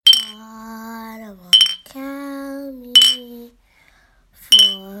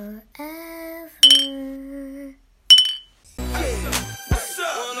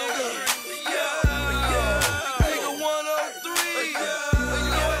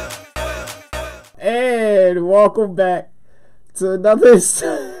and welcome back to another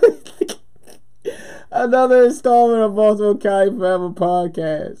another installment of Baltimore County Forever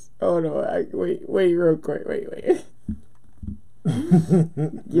Podcast. Hold on, wait, real quick, wait.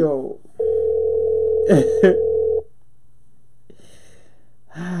 Yo.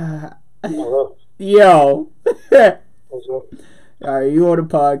 Hello. Yo. What's up? Alright, you on the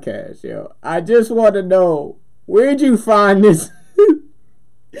podcast, yo. I just want to know, where'd you find this?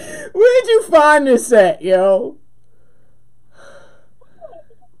 Where'd you find this at, yo?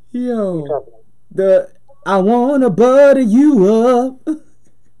 Yo. I wanna butter you up.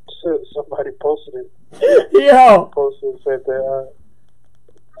 Somebody posted it. Yo. Posted it, said that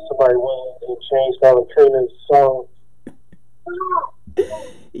somebody went and changed Valatrina's song.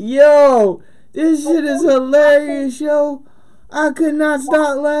 Yo, this shit is hilarious, yo. I could not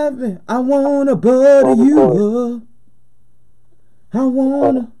stop laughing. I wanna butter you up. I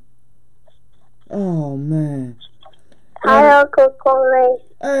wanna. Oh man. Hi, Uncle Corey.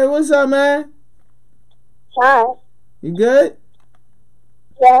 Hey, what's up, man? Hi. You good?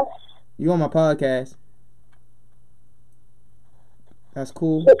 Yes. You on my podcast? That's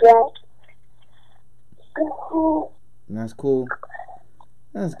cool. Yes. That's cool.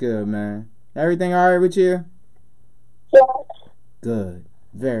 That's good, man. Everything all right with you? Yes. Good.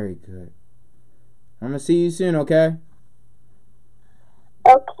 Very good. I'm gonna see you soon, okay?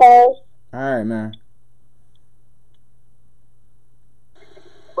 Okay. All right, man.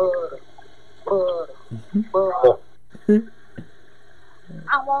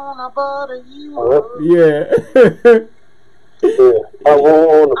 I wanna butter you Hello? up. Yeah. Yeah. I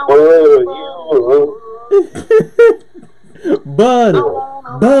want to butter you. Butter.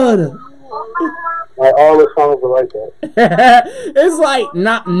 Butter. Like all the songs are like that. It's like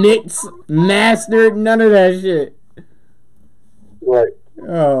not mixed, mastered, none of that shit. Right.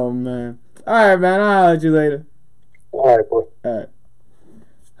 Oh, man. All right, man. I'll holler at you later. All right, boy. All right.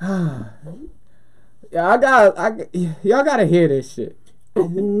 Yeah, y'all gotta hear this shit. I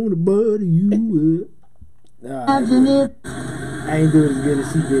wanna butter you up. Imagine it. I ain't doing as good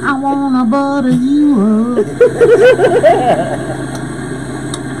as she did. I wanna butter you up.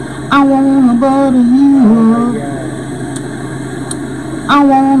 I wanna butter you up. I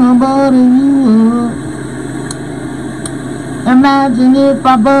wanna butter you up. Imagine if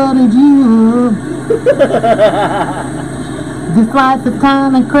I buttered you up. This life is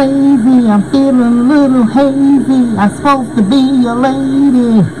kinda crazy. I'm feeling a little hazy. I'm supposed to be a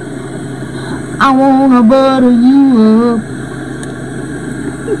lady. I wanna butter you up.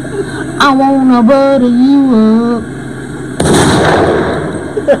 I wanna butter you up.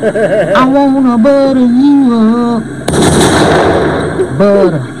 I wanna butter you up.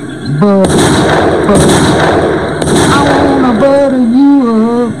 Butter. I wanna butter you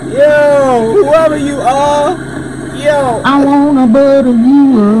up. Yo, whoever you are. Yo. I wanna butter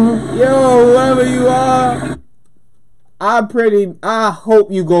you up. Yo, whoever you are. I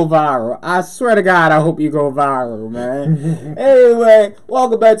hope you go viral. I swear to God, I hope you go viral, man. Anyway,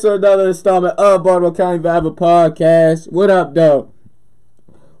 welcome back to another installment of Baltimore County Forever Podcast. What up, though?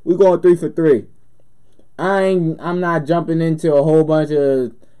 We going 3 for 3. I'm not jumping into a whole bunch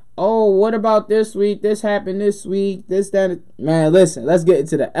of, oh, what about this week? This happened this week. This, that. Man, listen, let's get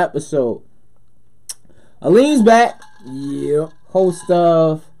into the episode. Alene's back. Yep. Host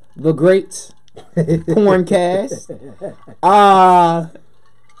of The Great Porncast.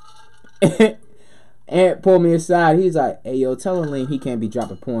 Ant pulled me aside. He's like, hey, yo, tell Aline he can't be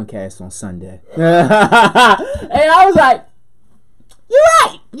dropping Porncast on Sunday. And I was like,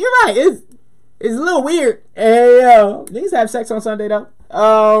 you're right. It's a little weird. Hey, yo, niggas have sex on Sunday, though.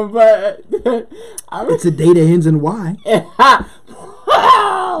 But It's a day that ends in Y.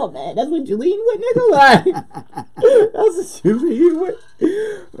 Oh, man, that's what you lean with, nigga? Like, that's what you lean with?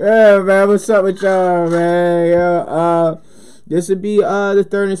 Yeah, man, what's up with y'all, man? Yeah, this would be the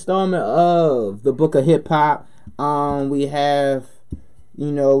third installment of the Book of Hip Hop. We have,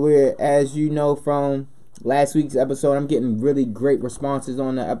 we're, as you know from last week's episode, I'm getting really great responses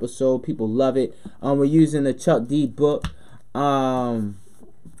on the episode. People love it. We're using the Chuck D book.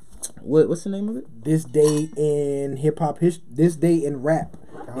 What's the name of it? This day in hip hop history. This day in rap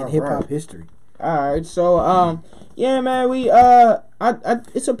and hip hop history. All right, so yeah, man, we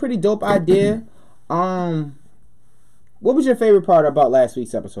it's a pretty dope idea. What was your favorite part about last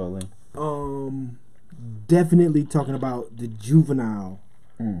week's episode, Lee? Definitely talking about the Juvenile.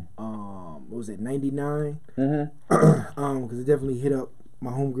 What was it, 99? Because it definitely hit up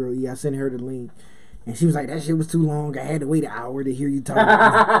my homegirl. Yeah, I sent her the link. And she was like, that shit was too long. I had to wait an hour to hear you talk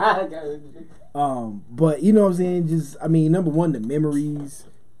about it. But you know what I'm saying? Just, I mean, number one, the memories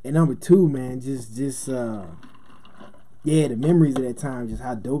And number 2, man, just yeah, the memories of that time, just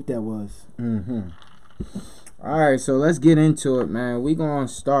how dope that was. Mm-hmm. All right, so let's get into it, man. We gonna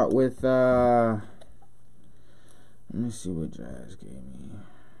start with let me see what Jazz gave me.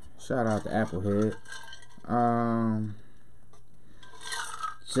 Shout out to Applehead.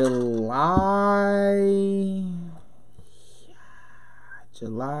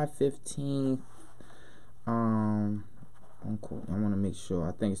 July 15th. I want to make sure.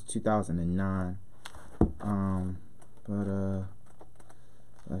 I think it's 2009. But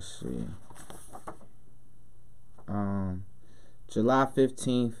let's see. July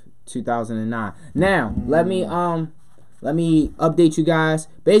 15th, 2009. Now, let me update you guys.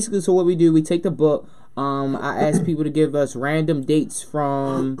 Basically, so what we do, we take the book. I ask people to give us random dates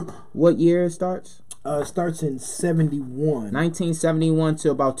from what year it starts? It starts in 71. 1971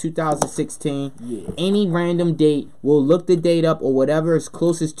 to about 2016. Yeah. Any random date, we'll look the date up or whatever is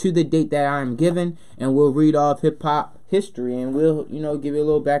closest to the date that I'm given, and we'll read off hip hop history, and we'll, give you a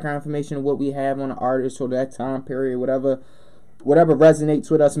little background information of what we have on the artist or that time period, whatever resonates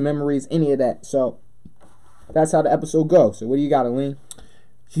with us, memories, any of that. So that's how the episode goes. So what do you got, Aline?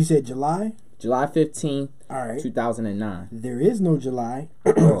 She said July 15th, all right. 2009. There is no July.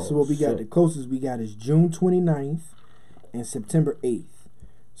 So what we got, the closest we got is June 29th and September 8th.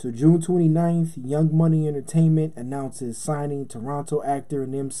 So June 29th, Young Money Entertainment announces signing Toronto actor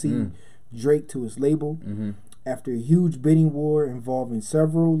and MC Drake to his label. Mm-hmm. After a huge bidding war involving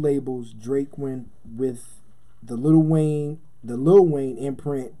several labels, Drake went with the Lil Wayne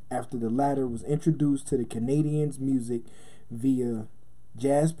imprint after the latter was introduced to the Canadians' music via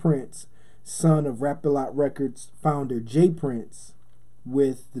Jazz Prince, son of Rap-A-Lot Records founder Jay Prince,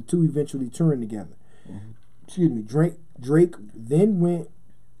 with the two eventually touring together. Mm-hmm. Excuse me. Drake then went.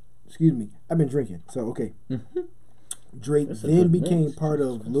 Excuse me. I've been drinking, so okay. Mm-hmm. Drake then became part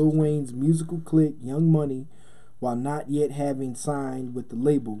of Lil Wayne's musical clique Young Money, while not yet having signed with the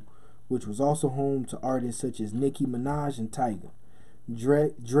label, which was also home to artists such as Nicki Minaj and Tyga.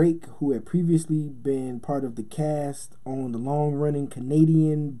 Drake, who had previously been part of the cast on the long-running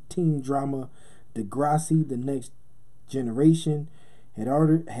Canadian teen drama Degrassi: The Next Generation, had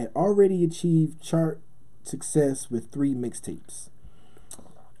already achieved chart success with 3 mixtapes.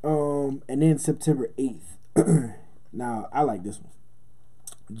 And then September 8th. Now, I like this one.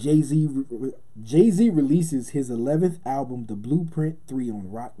 Jay-Z releases his 11th album, The Blueprint 3,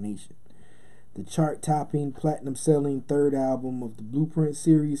 on Roc Nation. The chart-topping, platinum-selling third album of the Blueprint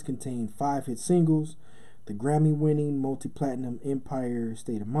series contained 5 hit singles. The Grammy-winning multi-platinum Empire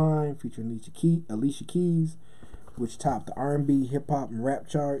State of Mind, featuring Alicia Keys, which topped the R&B, hip-hop, and rap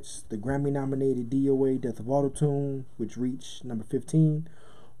charts. The Grammy-nominated DOA Death of Autotune, which reached number 15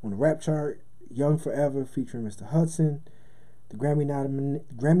 on the rap chart. Young Forever, featuring Mr. Hudson. The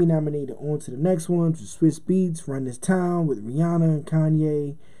Grammy-nominated On to the Next One, which is Swiss Beats, Run This Town, with Rihanna and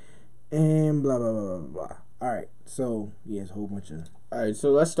Kanye. And blah, blah, blah, blah, blah. All right. So, yeah, it's a whole bunch of... All right,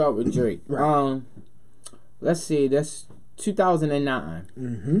 so let's start with Drake. Right. Let's see. That's 2009.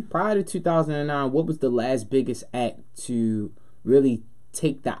 Mm-hmm. Prior to 2009, what was the last biggest act to really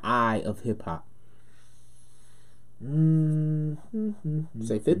take the eye of hip-hop? Mm-hmm.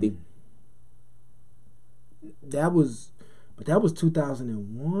 Say 50? That was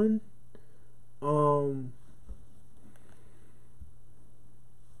 2001.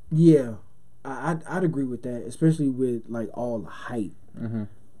 Yeah, I'd agree with that, especially with like all the hype. Mm-hmm.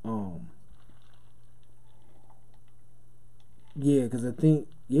 Yeah, because I think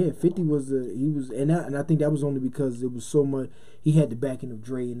 50 was and I think that was only because it was so much. He had the backing of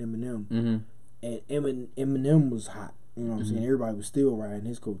Dre and Eminem, Mm-hmm. and Eminem was hot. You know what I'm saying? Everybody was still riding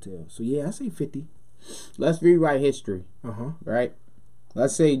his coattails. So yeah, I say 50. Let's rewrite history, Right.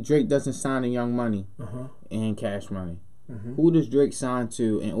 Let's say Drake doesn't sign to Young Money and Cash Money. Mm-hmm. Who does Drake sign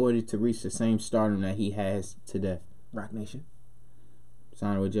to in order to reach the same stardom that he has today? Roc Nation.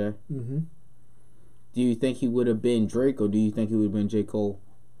 Sign with Jay? Mm-hmm. Do you think he would have been Drake, or do you think he would have been J. Cole?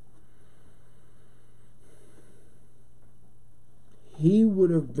 He would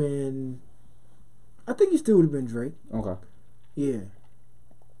have been... I think he still would have been Drake. Okay. Yeah.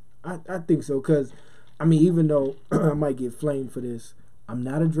 I think so, because, I mean, even though I might get flamed for this, I'm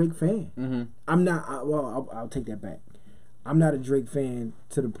not a Drake fan. Mm-hmm. I'm not... I'll take that back. I'm not a Drake fan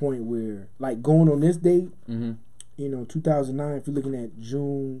to the point where, like, going on this date, 2009, if you're looking at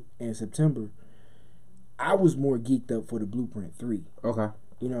June and September, I was more geeked up for the Blueprint 3. Okay.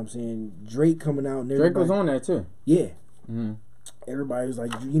 You know what I'm saying? Drake coming out. And Drake was on there, too. Yeah. Mm-hmm. Everybody was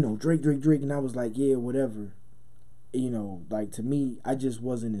like, Drake. And I was like, yeah, whatever. Like, to me, I just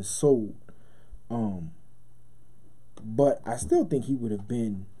wasn't as sold. But I still think he would have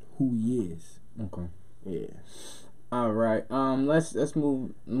been who he is. Okay. Yeah. All right. Let's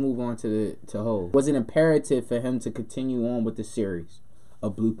move on to Hov. Was it imperative for him to continue on with the series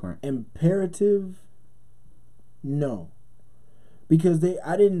of Blueprint? Imperative? No, because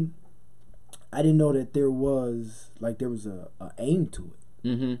I didn't know that there was a aim to it.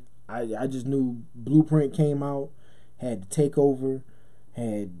 Mm-hmm. I just knew Blueprint came out, had the Takeover,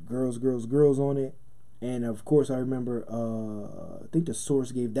 had girls on it, and of course I remember I think the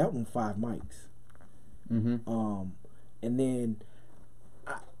Source gave that one 5 mics. Mm-hmm. And then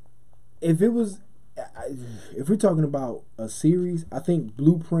if we're talking about a series, I think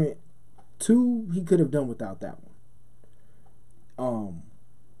Blueprint 2 he could have done without that one.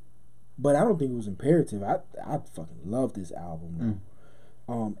 But I don't think it was imperative. I fucking love this album.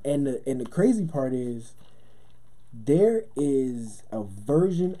 And the crazy part is there is a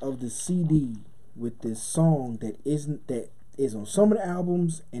version of the CD with this song that is on some of the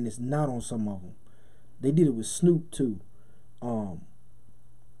albums and it's not on some of them. They did it with Snoop too.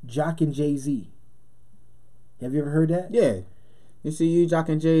 Jock and Jay-Z. Have you ever heard that? Yeah. You see you, Jock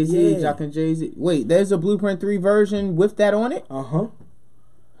and Jay-Z, Yeah. Jock and Jay-Z. Wait, there's a Blueprint 3 version with that on it? Uh-huh.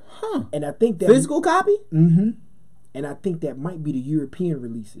 Huh. And I think that Physical copy? Mm-hmm. And I think that might be the European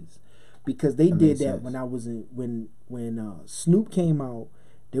releases, because they did makes that sense. when I was in when Snoop came out.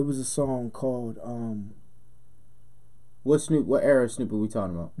 There was a song called What era of Snoop are we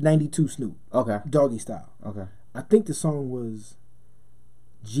talking about? 92 Snoop, Okay. Doggy Style. Okay. I think the song was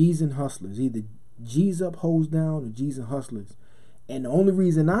G's and Hustlers, either G's Up, Hoes Down, or G's and Hustlers. And the only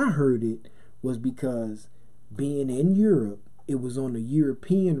reason I heard it was because being in Europe, it was on the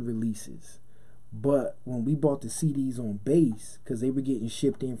European releases. But when we bought the CDs on base, because they were getting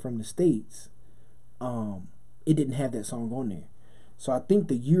shipped in from the States, it didn't have that song on there. So I think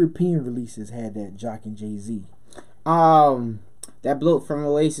the European releases had that Jock and Jay-Z. That bloke from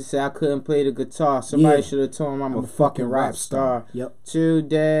Oasis said I couldn't play the guitar. Somebody Yeah. should have told him I'm a fucking rap star. Yep.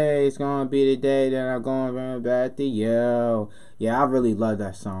 Today's gonna be the day that I'm gonna run back to you. Yeah, I really love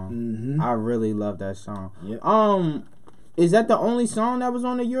that song. Mm-hmm. I really love that song. Yep. Is that the only song that was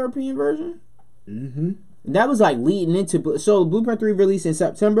on the European version? Mm-hmm. That was like leading into so Blueprint 3 released in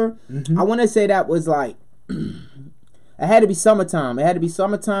September. Mm-hmm. I want to say that was like it had to be summertime. It had to be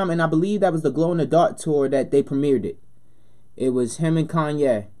summertime, and I believe that was the Glow in the Dark tour that they premiered it. It was him and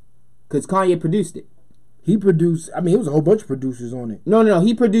Kanye, because Kanye produced it. He produced. I mean, it was a whole bunch of producers on it. No,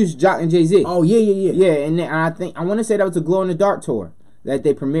 he produced Jock and Jay-Z. Oh yeah. Yeah, and then I want to say that was the Glow in the Dark tour that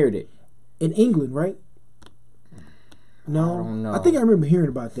they premiered it. In England, right? No, I don't know. I think I remember hearing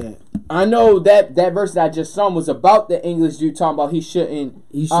about that. I know that verse that I just sung was about the English dude talking about he shouldn't.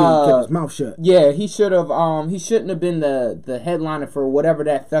 He should have kept his mouth shut. Yeah, he should have. He shouldn't have been the headliner for whatever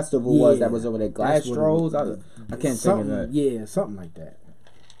that festival was that was over there. That's what it Glasgow. was. I can't think of that. Yeah, something like that.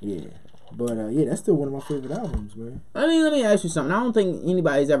 Yeah, but yeah, that's still one of my favorite albums, man. I mean, let me ask you something. I don't think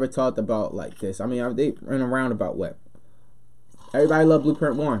anybody's ever talked about like this. I mean, they run around about what? Everybody loved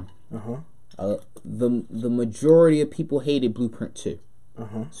Blueprint 1. The majority of people hated Blueprint 2.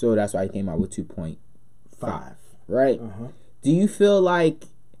 So that's why he came out with 2.5. Right? Do you feel like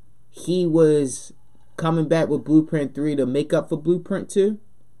he was coming back with Blueprint 3 to make up for Blueprint 2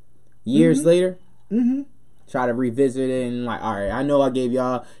 years later? Mm-hmm. Try to revisit it and like, all right, I know I gave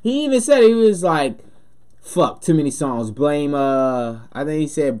y'all. He even said he was like, fuck, too many songs. Blame, I think he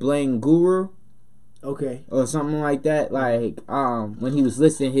said blame Guru. Okay. Or something like that. Like, when he was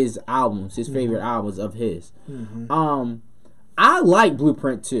listing his albums, his favorite albums of his. I like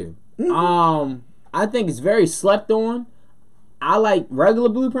Blueprint 2. I think it's very slept on. I like regular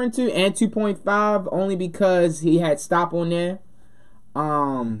Blueprint 2 and 2.5 only because he had Stop on there.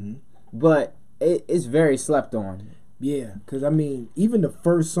 But it's very slept on. Yeah, because I mean, even the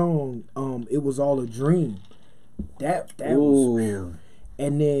first song, It Was All a Dream. That was,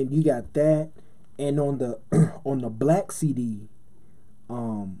 and then you got that, and on the Black CD,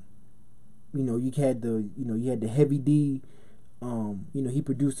 you had the Heavy D. He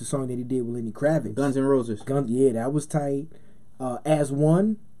produced the song that he did with Lenny Kravitz. Guns N' Roses. Yeah, that was tight. As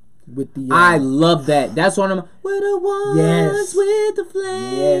One with the. I love that. That's one of my. We're the ones Yes. with the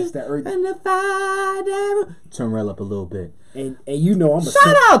flames. Yes, that and the fire. Turn Rel up a little bit. And I'm a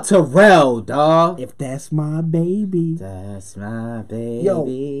Shout out to Rel, dog. If that's my baby. That's my baby. Yo,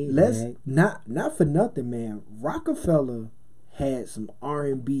 let's not for nothing, man. Rockefeller had some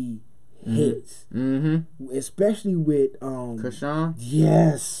R&B hits, especially with Krishan.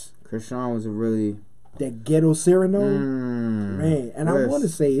 Yes, Krishan was a really that Ghetto Serenade, man. And I want to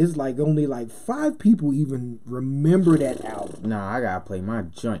say it's like only like 5 people even remember that album. Nah, I gotta play my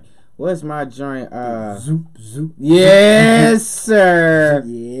joint. What's my joint? Zoop, zoop. Yes, sir.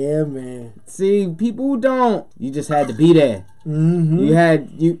 Yeah, man. See, people don't. You just had to be there. Mm-hmm.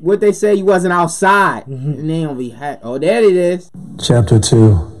 You what they say, you wasn't outside. And they don't be oh, there it is. Chapter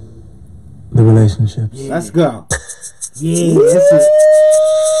 2, the relationships. Yeah. Let's go. Yeah, that's it.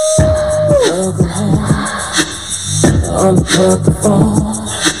 Unplug the phone.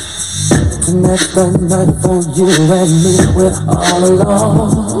 Tonight's the night for you and me. We're all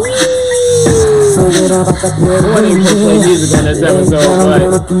alone. Forget about that I wasn't even gonna play music on this episode,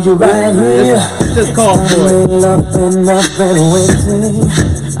 but do you right here. just call for it. I've been waiting.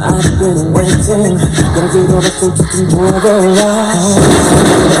 I've been waiting. Gotta get on the phone to enjoy the ride.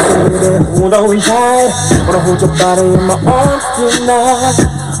 Hold on tight. Wanna hold your body in my arms tonight.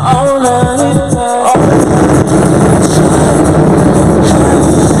 All night.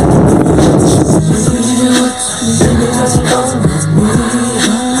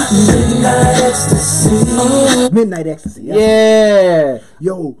 Midnight Ecstasy. That's Yeah.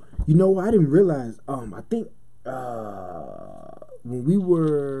 Yo, you know, I didn't realize. I think when we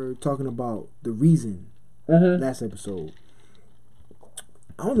were talking about the reason last episode,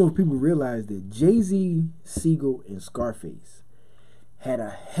 I don't know if people realize that Jay-Z, Siegel, and Scarface had a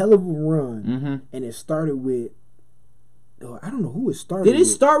hell of a run, and it started with. I don't know who it started. Did it with.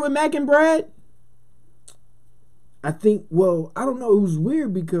 start with Mac and Brad? I think. Well, I don't know. It was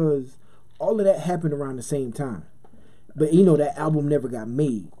weird because all of that happened around the same time, but you know that album never got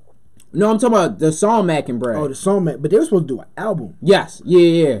made. No, I'm talking about the song Mac and Brad. Oh, the song, but they were supposed to do an album. Yes.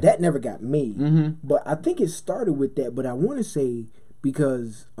 Yeah. That never got made. But I think it started with that. But I want to say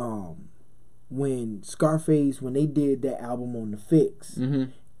because when Scarface, when they did that album on The Fix,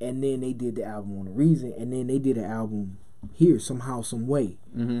 and then they did the album on The Reason, and then they did an album here, Somehow, Some Way.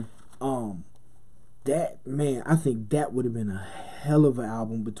 That, man, I think that would have been a hell of an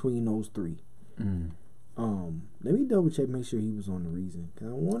album between those three. Let me double check, make sure he was on The Reason. Cause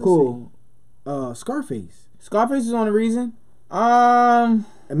I want to say Scarface. Scarface is on The Reason. And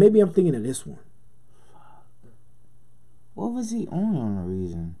maybe I'm thinking of this one. What was he on The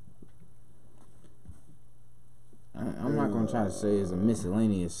Reason? I'm not gonna try to say it's a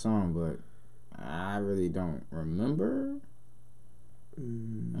miscellaneous song, but I really don't remember.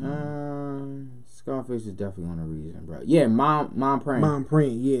 Scarface is definitely on The Reason, bro. Yeah, Mom Praying. Mom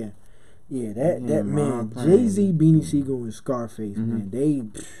Praying, yeah. Yeah, that man, Mom Praying. Jay-Z, Beanie Siegel, and Scarface, man, they,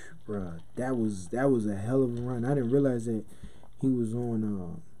 bruh, that was a hell of a run. I didn't realize that he was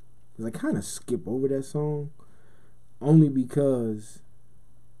on, I kind of skip over that song, only because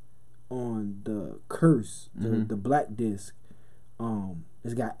on the Curse, the Black Disc,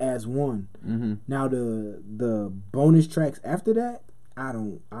 it's got As One. Now the bonus tracks after that, I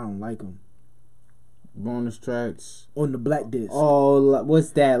don't like them. Bonus tracks On the Black Disc. Oh,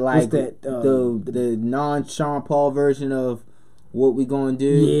 what's that like? What's that, the non-Sean Paul version of What We Gonna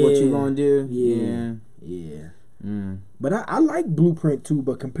Do? What You Gonna Do? Yeah. But I like Blueprint 2,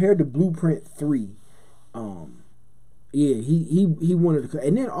 but compared to Blueprint 3, he wanted to,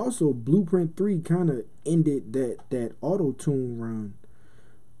 and then also Blueprint 3 kind of ended that auto-tune run,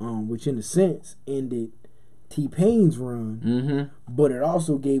 which in a sense ended T-Pain's run, but it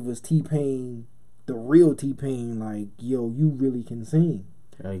also gave us T-Pain, the real T-Pain, like, yo, you really can sing.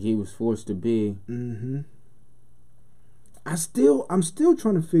 Like he was forced to be. I'm still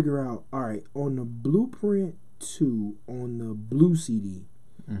trying to figure out, all right, on the Blueprint 2, on the Blue CD,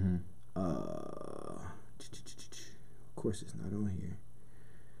 of course it's not on here,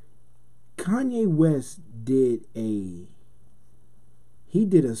 Kanye West did a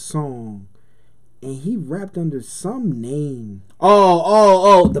song, and he rapped under some name.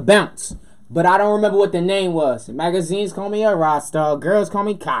 Oh, The Bounce. But I don't remember what the name was. Magazines call me a rock star. Girls call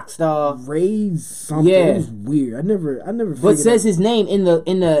me cock star. Raise something. Yeah. It was weird. I never. But says his name in the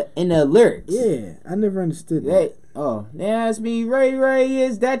lyrics. Yeah, I never understood that. Hey, that's me, Ray.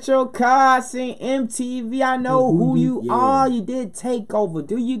 Is that your car? Sing MTV. I know who you are. You did Takeover.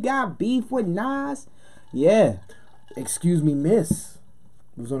 Do you got beef with Nas? Yeah. Excuse Me, Miss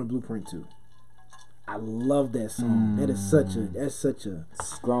was on the Blueprint 2. I love that song. That's such a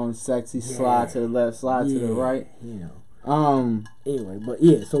grown, sexy, slide to the left, slide to the right. You know. Anyway, but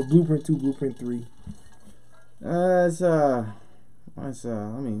yeah, so Blueprint 2, Blueprint 3. Let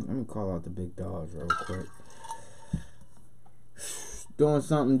me call out the big dogs real quick. Doing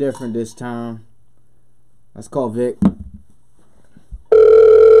something different this time. Let's call Vic.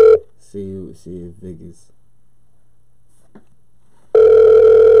 See if Vic is.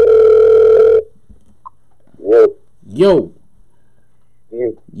 Yo.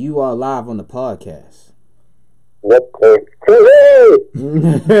 You are live on the podcast. Yep.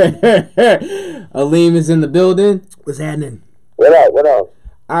 Aleem is in the building. What's happening? What up? What up?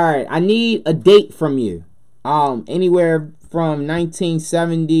 All right, I need a date from you. Anywhere from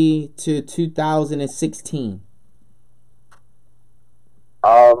 1970 to 2016.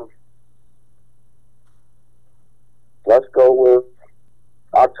 Let's go with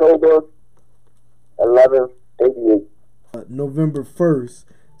October 11th, 88. November 1st,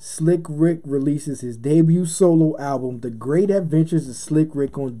 Slick Rick releases his debut solo album, The Great Adventures of Slick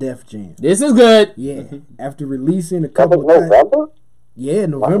Rick on Def Jam. This is good. Yeah, after releasing a That couple was of November? yeah,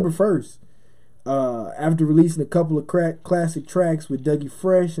 November 1st. After releasing a couple of classic tracks with Dougie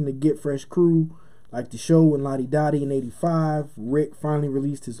Fresh and the Get Fresh crew, like The Show and Lottie Dottie in 85, Rick finally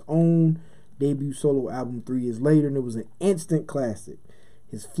released his own debut solo album 3 years later, and it was an instant classic.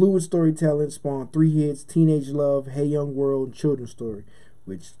 His fluid storytelling spawned 3 hits: Teenage Love, Hey Young World, and Children's Story,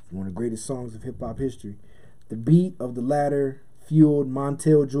 which is one of the greatest songs of hip-hop history. The beat of the latter fueled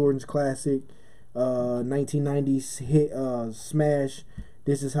Montel Jordan's classic 1990s hit smash,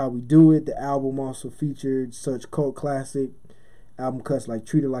 This Is How We Do It. The album also featured such cult classic album cuts like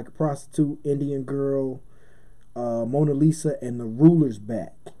Treat Her Like a Prostitute, Indian Girl, Mona Lisa, and The Ruler's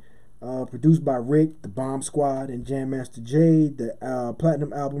Back. Produced by Rick, the Bomb Squad, and Jam Master Jay, the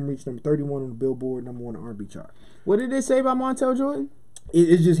platinum album reached number 31 on the Billboard #1 R&B chart. What did they say about Montel Jordan?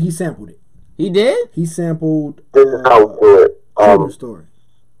 It's just he sampled it. He did? He sampled This is how we do it. Children's Story.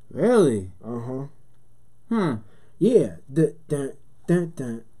 Really? Yeah.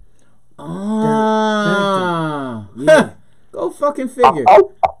 Dun. Yeah. Go fucking figure. I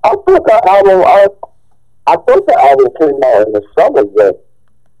thought the album, I thought the album came out in the summer, but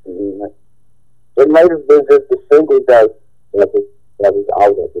it might have been just the single that was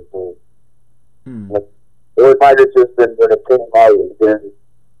out at the time. Or it might have just been when it came out and then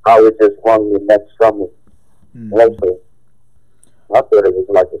how it just run the next summer. Also, I thought it was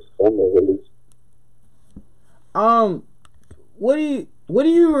like a summer release. What do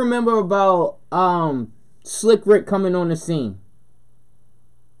you remember about Slick Rick coming on the scene?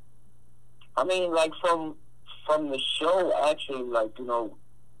 I mean, like from the show, actually, like, you know,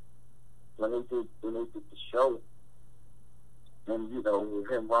 when they did the show, and you know, with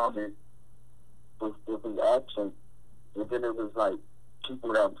him rhyming with his accent, and then it was like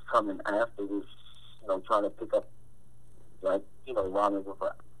people that was coming afterwards, you know, trying to pick up, like, you know, rhyming with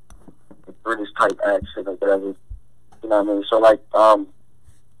a British type accent or whatever. You know what I mean? So like,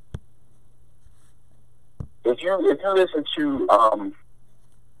 if you listen to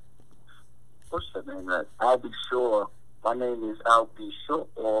what's the name of that? I'll Be Sure. My name is I'll Be Sure.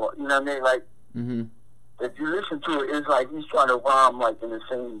 Or, you know what I mean? Like, if you listen to it, it's like he's trying to rhyme like in the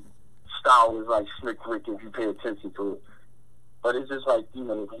same style as like Slick Rick if you pay attention to it. But it's just like, you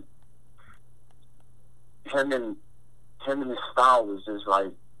know, him and his style was just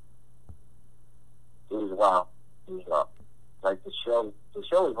like, it was wild. It was wild. Like the show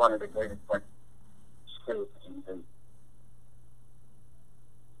is one of the greatest like skills and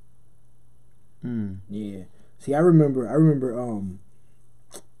Yeah. See, I remember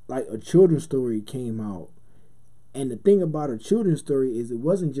like A Children's Story came out, and the thing about A Children's Story is it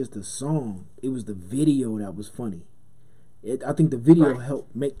wasn't just a song, it was the video that was funny. I think the video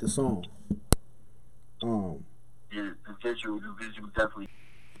helped make the song. yeah, the visual definitely.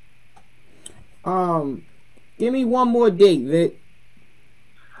 Give me one more date, Vic.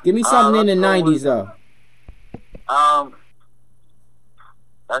 Give me something in the 90s though.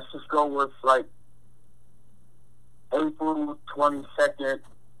 Let's just go with like April 22nd,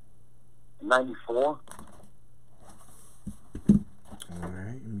 94.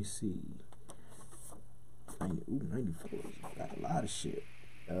 Alright, let me see. 94 got a lot of shit.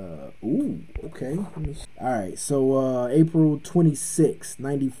 Okay. Let me see. Alright, so April 26th,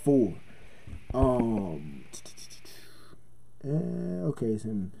 94. Okay,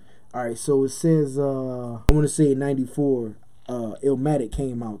 so alright, so it says I want to say in 94 Illmatic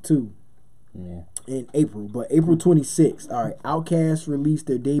came out too. Yeah. In April, but April 26th, alright, Outkast released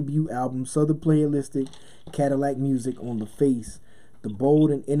their debut album Southern Playalistic Cadillac Music on The Face. The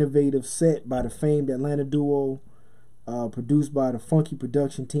bold and innovative set by the famed Atlanta duo, produced by the funky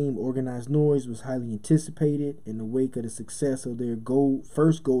production team Organized Noise, was highly anticipated in the wake of the success of their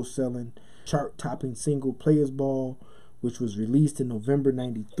first gold-selling, chart-topping single Players Ball, which was released in November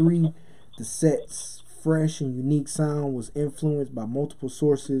 93. The set's fresh and unique sound was influenced by multiple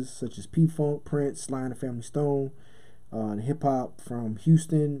sources such as P-Funk, Prince, Sly and the Family Stone, and hip-hop from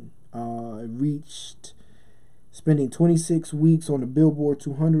Houston. It reached, spending 26 weeks on the Billboard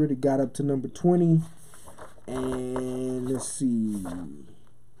 200, it got up to number 20. And let's see.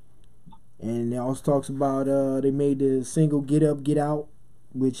 And it also talks about they made the single "Get Up, Get Out,"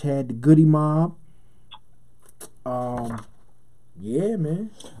 which had the Goody Mob. Yeah, man.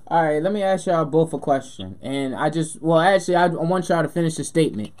 All right, let me ask y'all both a question. And I want y'all to finish the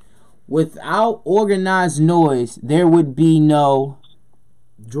statement. Without organized noise, there would be no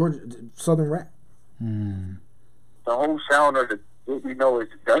Georgia Southern rap. The whole sound of the is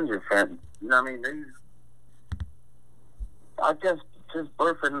Dungeon Family. You know what I mean? I guess just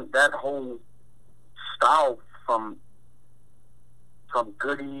birthing that whole style from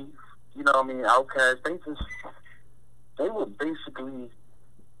Goody, you know what I mean, Outkast, they were basically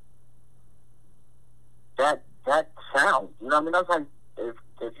that sound. You know what I mean? That's like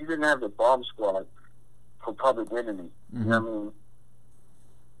if you didn't have the Bomb Squad for Public Enemy, you know what I mean?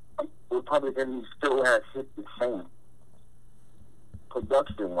 The Public Enemy still has hit the same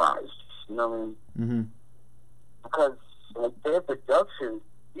production-wise. You know what I mean? Mm-hmm. Because like their production,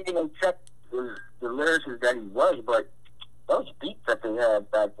 even though Chuck was the lyricist that he was, but those beats that they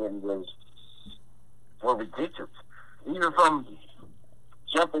had back then were ridiculous. Even from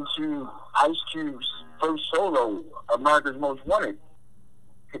jumping to Ice Cube's first solo, America's Most Wanted,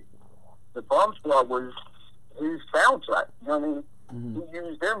 the Bomb Squad was his soundtrack. You know what I mean? Mm-hmm. He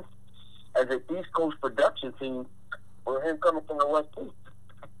used them as an East Coast production team for him coming from the West Coast.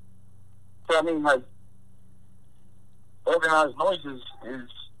 So I mean, like, Organized Noise is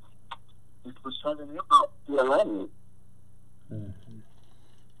for Southern hip hop to Atlanta.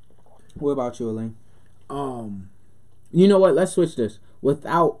 What about you, Elaine? You know what? Let's switch this.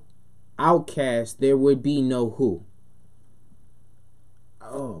 Without Outkast, there would be no who.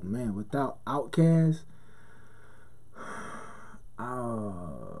 Oh man, without Outkast, I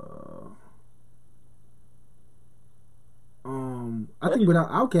think without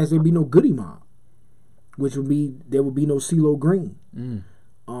Outkast there'd be no Goody Mob, which would be there would be no CeeLo Green.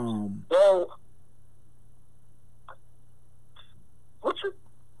 Well,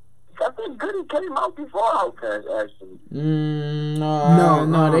 I think Goody came out before Outkast, actually.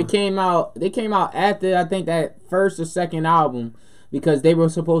 No. They came out after, I think, that first or second album, because they were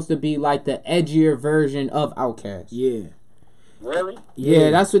supposed to be like the edgier version of Outkast. Yeah. Really?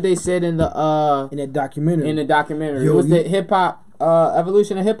 Yeah, that's what they said in that documentary. It was the hip hop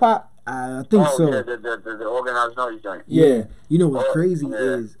evolution of hip hop. I think so. Yeah, the Organized Noise joint. Yeah. You know what's crazy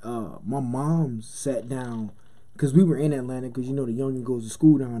is my mom sat down, because we were in Atlanta, because you know the youngin goes to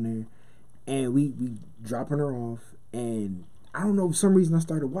school down there, and we dropping her off, and I don't know, for some reason I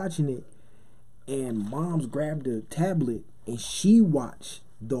started watching it, and mom's grabbed a tablet and she watched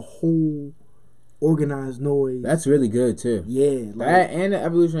the whole Organized Noise. That's really good too. Yeah, that and the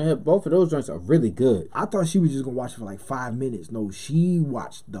Evolution of Hip, both of those joints are really good. I thought she was just gonna watch it for like 5 minutes. No, she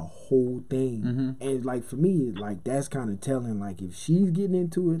watched the whole thing, and like for me, like that's kind of telling. Like if she's getting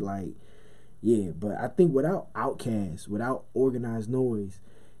into it, like yeah. But I think without Outkast, without Organized Noise,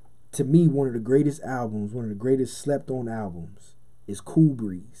 to me one of the greatest albums, one of the greatest slept-on albums, is Cool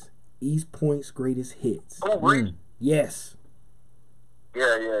Breeze, East Point's greatest hits. Cool Breeze. Yes.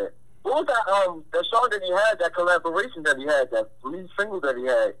 Yeah. What was that song that he had, that collaboration that he had, that lead single that he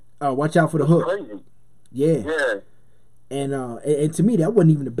had? Watch Out for the Hook. Crazy. Yeah. And to me, that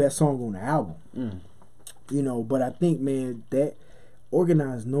wasn't even the best song on the album. You know, but I think, man, that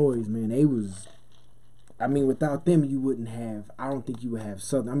Organized Noise, man, they was, I mean, without them, you wouldn't have, I don't think you would have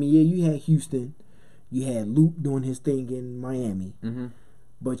Southern. I mean, yeah, you had Houston. You had Luke doing his thing in Miami.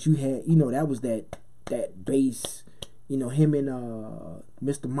 But you had, you know, that was that bass, you know, him and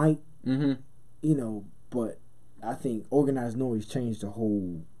Mr. Mike. You know, but I think Organized Noise changed the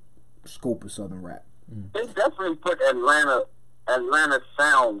whole scope of Southern rap. They definitely put Atlanta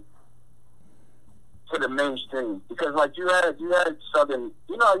sound to the mainstream, because like you had Southern,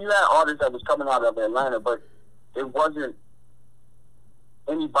 you know, you had artists that was coming out of Atlanta, but it wasn't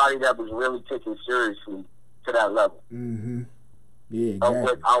anybody that was really taken seriously to that level. Yeah, exactly. Of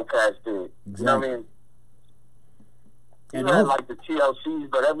what Outkast did. Exactly. You know what I mean? You had like the TLCs,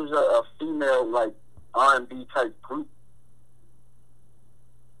 but it was a female like R&B type group.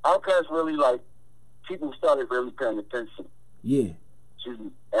 Outkast really, like, people started really paying attention. Yeah.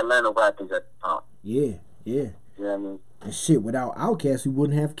 To Atlanta rappers at the time. Yeah. You know what I mean? And shit, without Outkast, we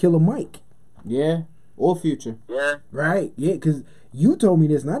wouldn't have Killer Mike. Yeah. Or Future. Yeah. Right. Yeah, because you told me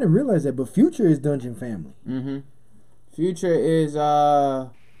this and I didn't realize that, but Future is Dungeon Family. Future is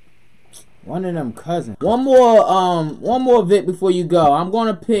one of them cousins. One more Vic before you go. I'm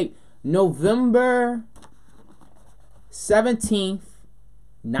gonna pick November 17th,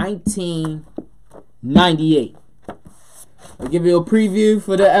 1998. I'll give you a preview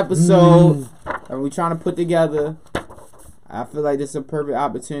for the episode that we're trying to put together. I feel like this is a perfect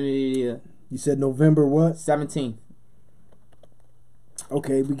opportunity You said November what? 17th.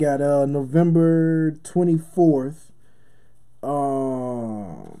 Okay, we got November 24th.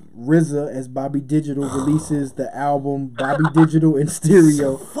 RZA as Bobby Digital releases the album Bobby Digital in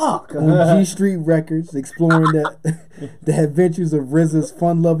Stereo. Fuck. On G Street Records, exploring the adventures of RZA's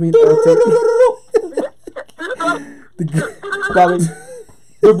fun-loving Bobby,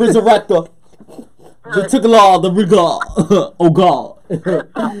 the resurrector. The tickler, the rigor. Oh God.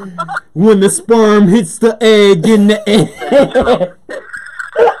 When the sperm hits the egg in the egg.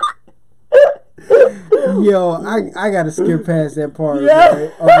 Yo, I gotta skip past that part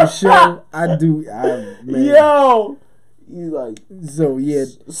right, on the show. Man. Yo, you like so yeah.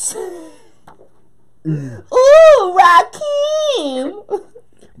 Ooh, Rakim.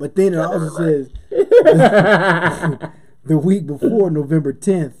 But then it also says the week before November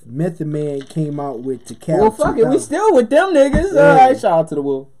 10th, Method Man came out with Tikal. Well, fuck it, we still with them niggas. Yeah. All right, shout out to the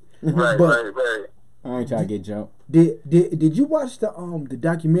Wolf. Right. I ain't trying to get jumped. Did you watch the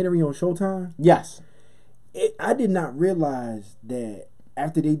documentary on Showtime? Yes. I did not realize that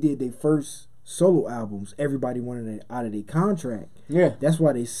after they did their first solo albums, everybody wanted it out of their contract. Yeah. That's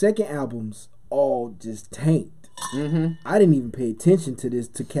why their second albums all just tanked. Mm-hmm. I didn't even pay attention to this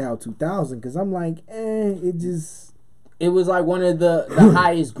Tikal 2000 because I'm like, it just... It was like one of the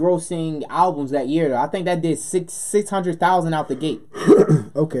highest grossing albums that year, though. I think that did 600,000 out the gate.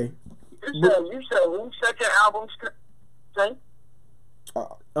 Okay. You said whose second album? Tank?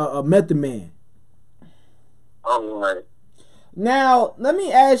 Method Man. Oh, right. Now, let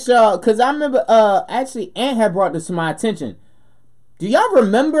me ask y'all, because I remember, actually, Ant had brought this to my attention. Do y'all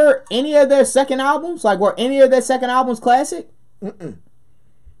remember any of their second albums? Like, were any of their second albums classic? Mm-mm.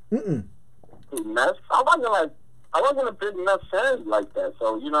 I wasn't a big enough fan like that.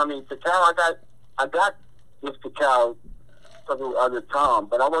 So, you know what I mean? Tikal, I got with Tikal several other times,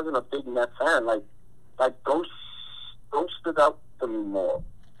 but I wasn't a big enough fan. Like Ghost stood out to me more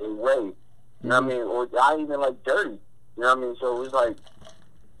in way. You know what I mean? Or I even like Dirty. You know what I mean? So it was like,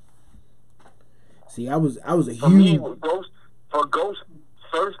 see, I was a for me, huge Ghost's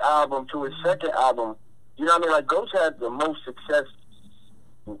first album to his second album, you know what I mean? Like Ghost had the most success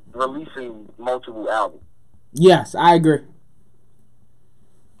releasing multiple albums. Yes, I agree.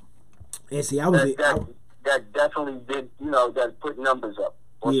 And see, that definitely did, that put numbers up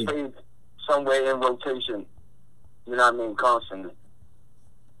or stayed somewhere in rotation. You know what I mean? Constantly.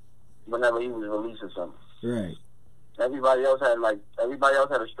 Whenever he was releasing something. Right. Everybody else had a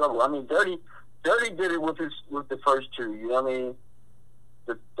struggle. I mean, Dirty did it with the first two. You know what I mean?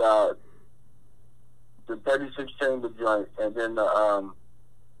 The 36 chamber joint, and then the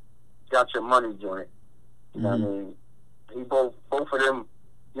Got Your Money joint. You know what I mean? He both of them,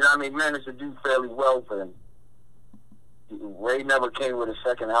 you know what I mean, managed to do fairly well for him. Ray never came with a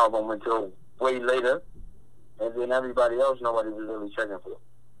second album until way later, and then everybody else nobody was really checking for.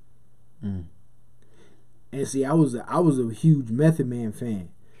 And see, I was a huge Method Man fan,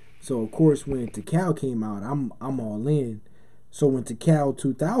 so of course when Tikal came out, I'm all in. So when Tikal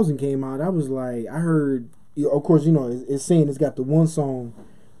 2000 came out, I was like, I heard, of course, it's saying it's got the one song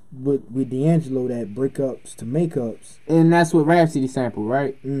with D'Angelo, that Breakups to Makeups, and that's what Rhapsody sampled,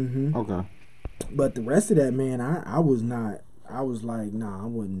 right? Mm-hmm. Okay. But the rest of that, man, I was not. I was like, nah, I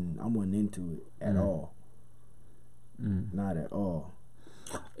wasn't into it at all. Not at all.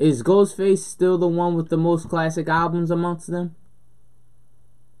 Is Ghostface still the one with the most classic albums amongst them?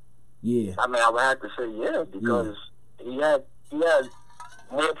 Yeah. I mean, I would have to say yeah, because he had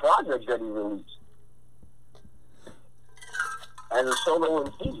more projects that he released. As a solo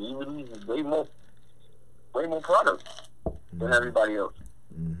MC, he releases way more products than everybody else.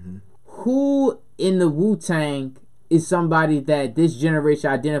 Mm-hmm. Who in the Wu-Tang is somebody that this generation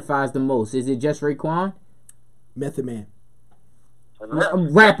identifies the most? Is it just Raekwon? Method Man.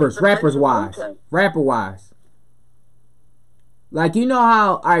 Rapper wise. Like, you know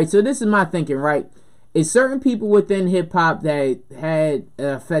how, alright, so this is my thinking, right? It's certain people within hip-hop that had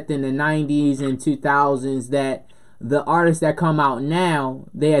an effect in the 90s and 2000s that the artists that come out now,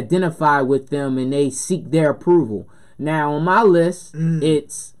 they identify with them and they seek their approval. Now, on my list,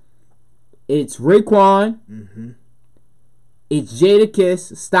 it's Raekwon, it's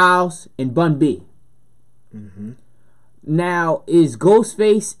Jadakiss, Styles, and Bun B. Now, is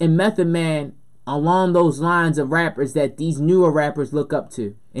Ghostface and Method Man along those lines of rappers that these newer rappers look up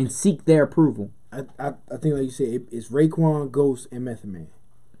to and seek their approval? I think, like you said, it's Raekwon, Ghost, and Method Man.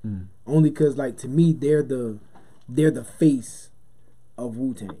 Only because, like, to me, they're the face of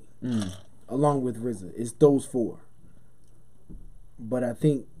Wu-Tang, along with RZA. It's those four. But I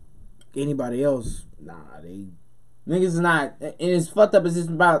think anybody else, Niggas is not, and it's fucked up. It's just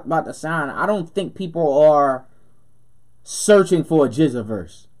about the sound. I don't think people are searching for a GZA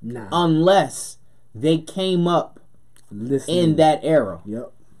verse. Nah. Unless they came up in that era.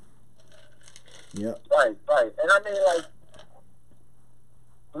 Yep. Right. And I mean, like,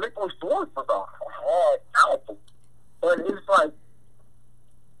 Liquid Swords was a hard album. But it's like,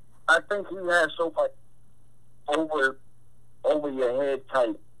 I think he has so much over your head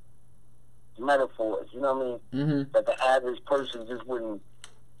type metaphors, you know what I mean? Mm-hmm. That the average person just wouldn't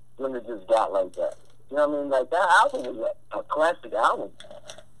have just got like that. You know what I mean? Like, that album was a classic album.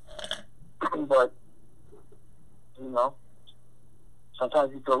 But, you know,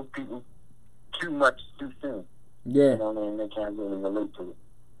 sometimes you throw people too much too soon. Yeah. You know what I mean? They can't really relate to it.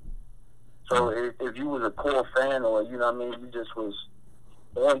 So if you was a core fan, or, you know what I mean, you just was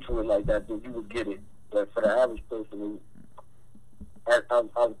into it like that, then you would get it. But for the average person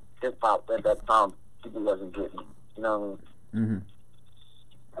of hip-hop at that time, people wasn't getting it. You know what I mean? Mm-hmm.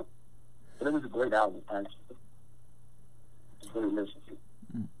 But it was a great album, actually. It's a great listen to.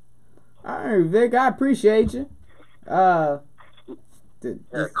 All right, Vic, I appreciate you. That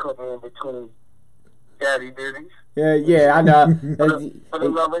couple in between Daddy Diddy's. Yeah, I know. For the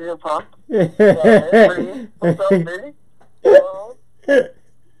love of hip-hop. What's up, Diddy?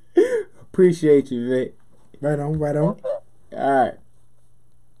 Appreciate you, Vic. Right on. Okay. All right.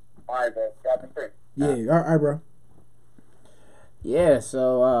 All right, man. Got me straight. Yeah, all right, bro. Yeah,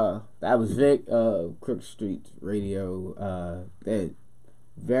 so that was Vic, Crook Street Radio. That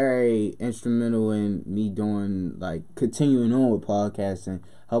very instrumental in me doing, like, continuing on with podcasting,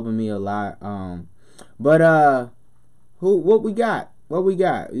 helping me a lot. But what we got?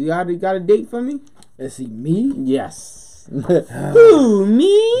 You got a date for me? Let's see, me? Yes. Who,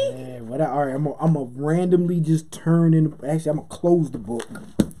 me? Yeah, all right, I'm gonna randomly just turn in. Actually, I'm gonna close the book.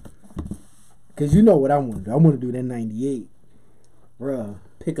 Cause you know what I want to do. I want to do that 98, bruh.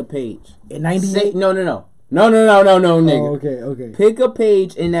 Pick a page. In 98? No, nigga. Oh, okay. Pick a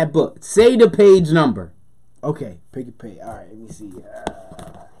page in that book. Say the page number. Okay, pick a page. All right, let me see.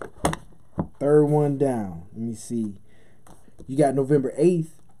 Third one down. Let me see. You got November 8th.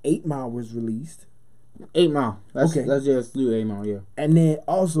 8 Mile was released. 8 Mile. Let's Okay. just do 8 Mile, yeah. And then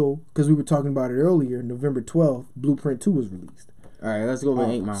also, because we were talking about it earlier, November 12th, Blueprint 2 was released. All right, let's go with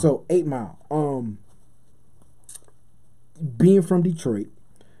 8 Mile. So 8 Mile. Being from Detroit,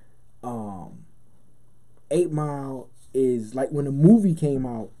 8 Mile is like when the movie came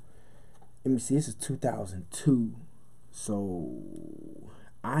out. Let me see. This is 2002. So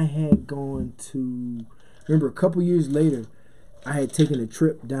I had gone to. Remember, a couple years later, I had taken a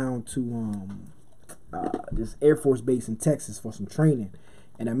trip down to this Air Force base in Texas for some training,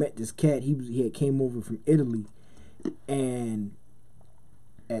 and I met this cat. He had came over from Italy, and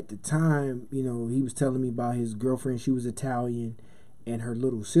at the time, you know, he was telling me about his girlfriend. She was Italian, and her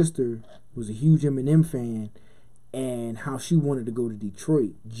little sister was a huge Eminem fan, and how she wanted to go to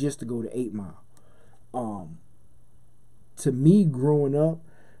Detroit just to go to 8 Mile. To me, growing up,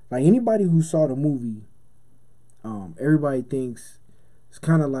 like anybody who saw the movie, everybody thinks it's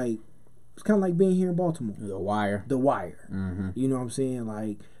kind of like being here in Baltimore. The Wire. Mm-hmm. You know what I'm saying?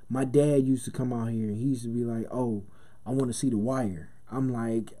 Like, my dad used to come out here and he used to be like, "Oh, I want to see The Wire." I'm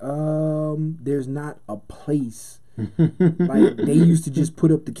like, there's not a place. Like, they used to just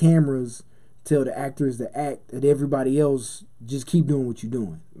put up the cameras, tell the actors to act, and everybody else just keep doing what you're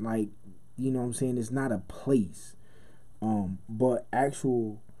doing. Like, you know what I'm saying? It's not a place. But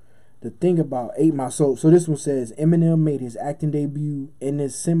the thing about 8 Mile, so this one says, Eminem made his acting debut in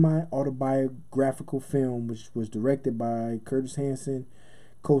this semi-autobiographical film, which was directed by Curtis Hanson,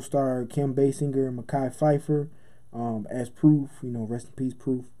 co-star Kim Basinger and Mekhi Phifer, as Proof, you know, rest in peace,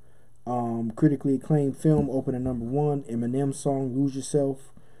 Proof. Critically acclaimed film, opened at number 1. Eminem's song "Lose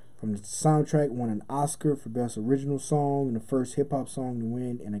Yourself" from the soundtrack won an Oscar for Best Original Song and the first hip-hop song to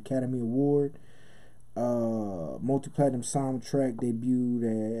win an Academy Award. Multi-platinum soundtrack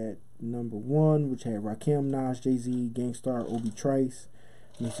debuted at number 1, which had Rakim, Nas, Jay-Z, Gang Starr, Obi Trice,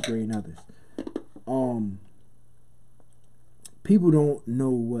 Mr. Gray, and others. People don't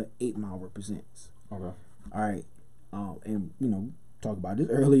know what 8 Mile represents. Okay. All right. And, you know, talked about this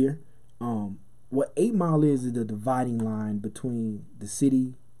earlier. What 8 Mile is the dividing line between the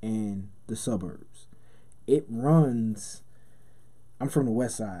city and the suburbs. It runs, I'm from the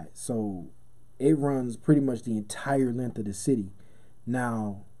west side, so it runs pretty much the entire length of the city.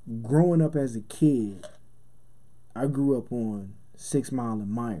 Now, growing up as a kid, I grew up on 6 Mile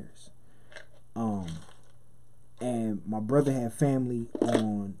and Myers. And my brother had family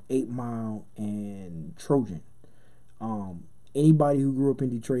on 8 Mile and Trojan. Anybody who grew up in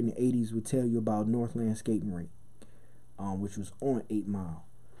Detroit in the 80s would tell you about Northland Skating Rink. which was on 8 Mile.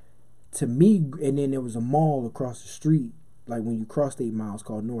 To me, and then there was a mall across the street, like when you crossed 8 Miles,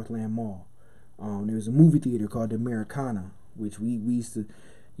 called Northland Mall. There was a movie theater called the Americana, which we used to.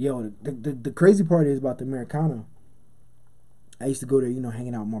 Yo, the crazy part is about the Americana. I used to go there,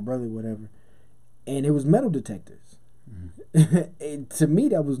 hanging out with my brother, whatever, and it was metal detectors. And to me,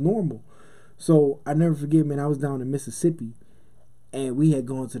 that was normal. So I never forget, man. I was down in Mississippi, and we had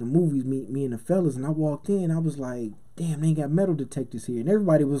gone to the movies, me and the fellas, and I walked in. I was like, "Damn, they ain't got metal detectors here." And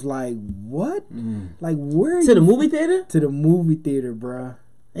everybody was like, "What? Like, where?" To the movie theater? To the movie theater, bruh.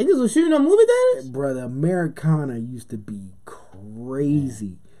 Niggas was shooting on movie theaters? Bruh, the Americana used to be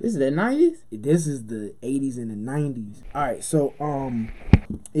crazy. This is the 90s? This is the 80s and the 90s. All right, so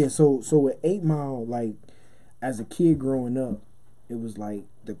yeah, so with 8 Mile, like, as a kid growing up, it was like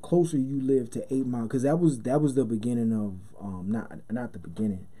the closer you lived to 8 Mile, because that was the beginning of not the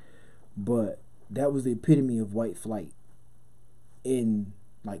beginning, but that was the epitome of white flight in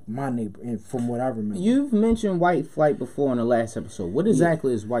like my neighbor, and from what I remember. You've mentioned white flight before in the last episode. What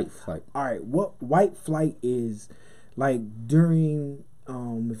exactly is white flight? All right, what white flight is, like, during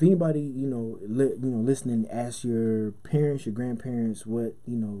if anybody listening, ask your parents, your grandparents, what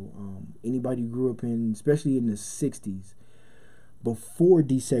anybody who grew up in, especially in the 60s, before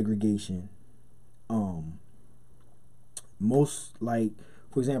desegregation, most, like,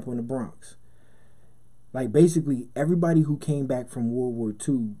 for example, in the Bronx, like, basically everybody who came back from World War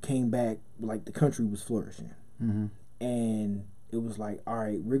II came back like the country was flourishing. And it was like, all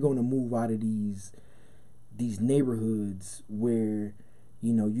right, we're going to move out of these neighborhoods where,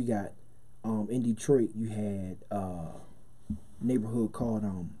 you got in Detroit, you had a neighborhood called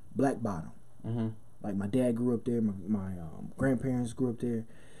Black Bottom. Like, my dad grew up there, my grandparents grew up there,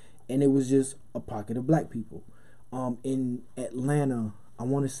 and it was just a pocket of black people. In Atlanta, I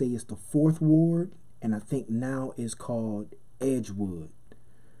want to say it's the 4th Ward, and I think now it's called Edgewood,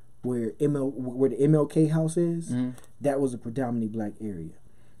 where the MLK house is. That was a predominantly black area.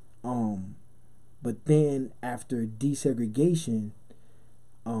 But then after desegregation,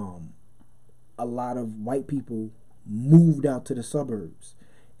 a lot of white people moved out to the suburbs,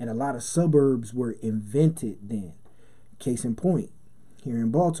 and a lot of suburbs were invented then. Case in point, here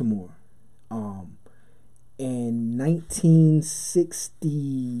in Baltimore, in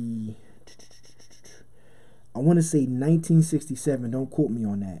 1960, I want to say 1967, don't quote me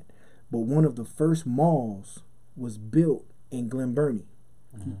on that, but one of the first malls was built in Glen Burnie.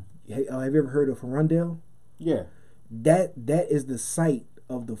 Have you ever heard of Arundel? Yeah. That is the site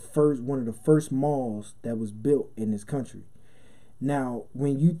of one of the first malls that was built in this country. Now,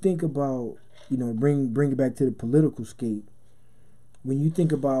 when you think about, bring it back to the political scape, when you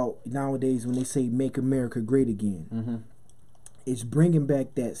think about nowadays when they say "Make America Great Again," it's bringing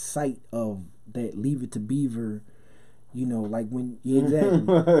back that site of that Leave It to Beaver, like when exactly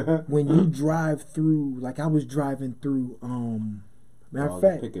when you drive through, like I was driving through, matter of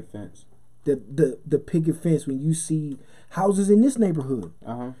fact, the picket fence. The picket fence, when you see houses in this neighborhood,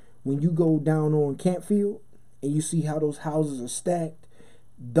 when you go down on Campfield and you see how those houses are stacked,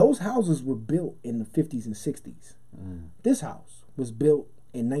 those houses were built in the 50s and 60s. This house was built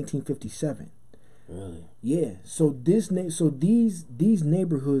in 1957. Really? Yeah. So these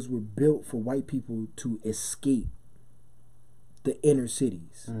neighborhoods were built for white people to escape the inner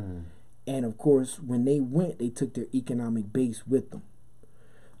cities. And of course, when they went, they took their economic base with them.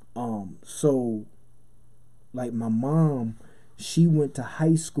 So, like, my mom, she went to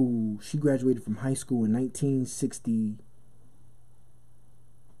high school. She graduated from high school in 1969.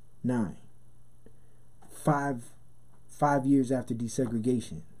 Five years after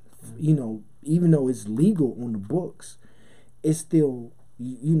desegregation. Even though it's legal on the books, it's still,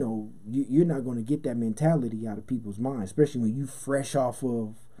 you're not going to get that mentality out of people's minds, especially when you fresh off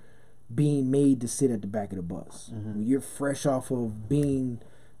of being made to sit at the back of the bus. When you're fresh off of being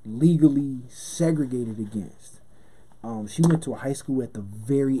legally segregated against. She went to a high school at the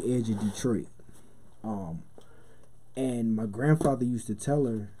very edge of Detroit. And my grandfather used to tell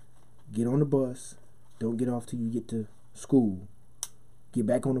her, get on the bus, don't get off till you get to school, get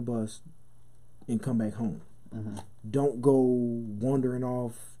back on the bus, and come back home. Don't go wandering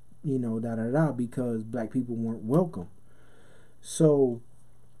off, because black people weren't welcome. So,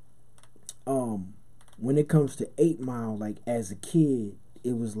 when it comes to 8 Mile, like, as a kid,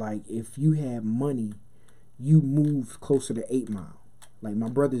 it was like, if you had money, you moved closer to 8 Mile. Like, my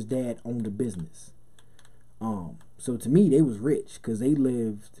brother's dad owned a business. So to me, they was rich because they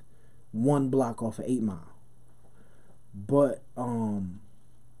lived one block off of 8 Mile. But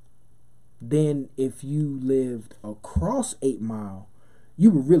then if you lived across 8 Mile, you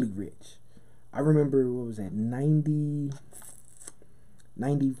were really rich. I remember, what was that,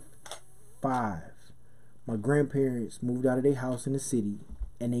 95. My grandparents moved out of their house in the city,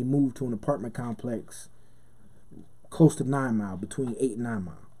 and they moved to an apartment complex close to 9 Mile, between 8 and 9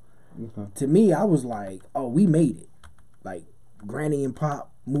 Mile. Okay. To me, I was like, oh, we made it. Like, Granny and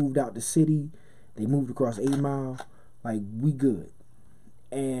Pop moved out the city. They moved across 8 Mile. Like, we good.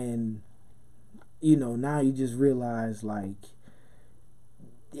 And, you know, now you just realize, like,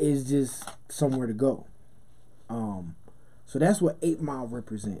 it's just somewhere to go. So that's what 8 Mile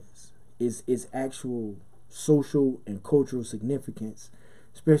represents. Is actual social and cultural significance,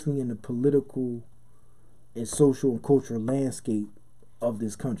 especially in the political and social and cultural landscape of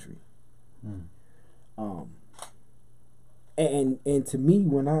this country. And to me,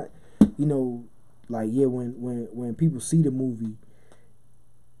 when I, you know, like, yeah, when people see the movie,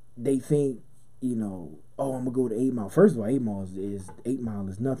 they think, you know, oh, I'm gonna go to 8 Mile. First of all, 8 Mile is 8 Mile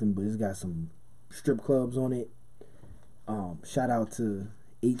is nothing, but it's got some strip clubs on it. Shout out to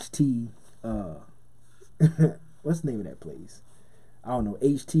HT. What's the name of that place? I don't know.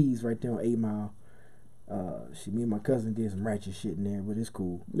 HT's right there on 8 Mile. Me and my cousin did some ratchet shit in there, but it's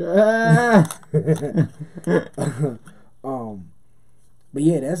cool. But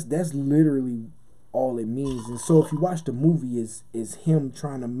yeah, that's literally all it means. And so if you watch the movie, is him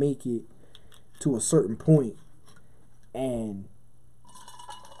trying to make it to a certain point and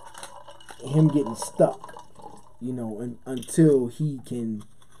him getting stuck, you know, until he can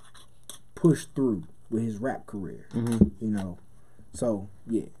push through with his rap career, you know. So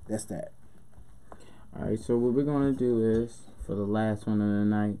yeah, that's that. All right, so what we're going to do is, for the last one of the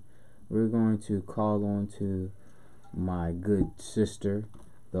night, we're going to call on to my good sister,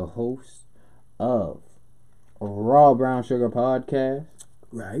 the host of Raw Brown Sugar Podcast.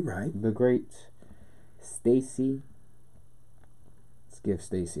 Right. The great Stacy. Let's give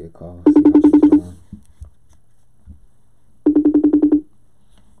Stacy a call. See how she's doing.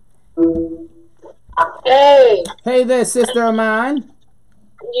 Hey. Hey there, sister of mine.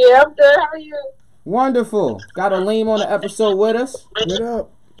 Yeah, I'm good. How are you? Wonderful. Got Aleem on the episode with us. What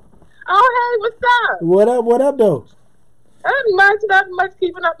up? Oh, hey, what's up? What up, though? Not much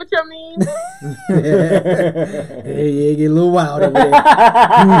keeping up with your memes. Hey, yeah, get a little wild over there.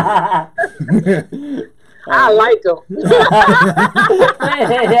 I like them.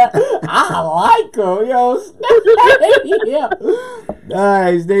 I like them, yo. Yeah. All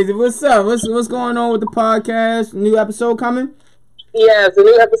right, Stacey, what's up? What's going on with the podcast? New episode coming? Yes, a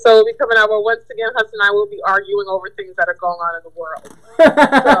new episode will be coming out where once again Hudson and I will be arguing over things that are going on in the world.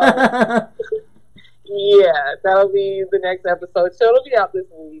 So, yeah, that'll be the next episode. So it'll be out this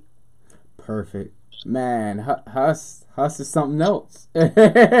week. Perfect. Man, Huss is something else. I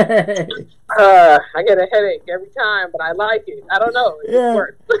get a headache every time, but I like it. I don't know. It just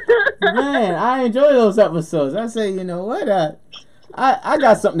works. Man, I enjoy those episodes. I say, you know what? I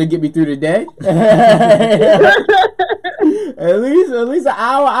got something to get me through the day. at least an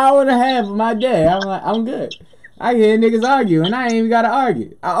hour and a half of my day. I'm like, I'm good. I hear niggas argue, and I ain't even gotta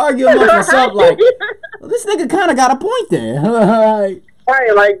argue. I argue amongst myself like, well, this nigga kind of got a point there. Like,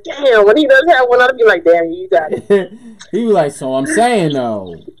 damn. When he does have one, I'll be like, damn, you got it. He was like, so I'm saying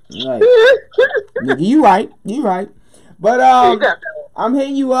though, like, nigga, you right. But I'm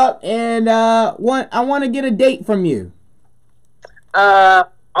hitting you up, and I want to get a date from you.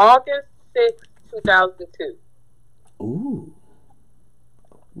 August 6th, 2002. Ooh.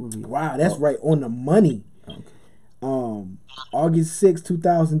 Wow, that's right on the money. Okay. August 6th,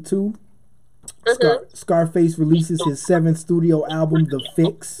 2002. Scarface releases his 7th studio album, The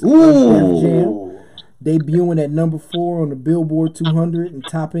Fix. Ooh. Jam, debuting at number 4 on the Billboard 200 and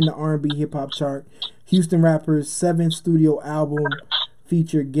topping the R&B hip hop chart. Houston rapper's 7th studio album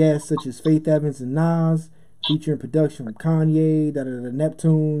featured guests such as Faith Evans and Nas, featuring production from Kanye, the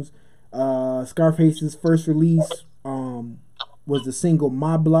Neptunes. Scarface's first release was the single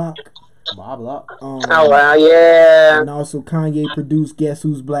My Block. Oh wow, yeah. And also Kanye produced Guess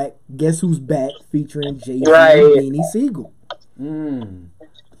Who's Back, featuring Jay-Z right. and Beanie Siegel.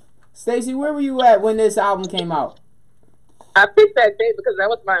 Stacey, where were you at when this album came out? I picked that date because that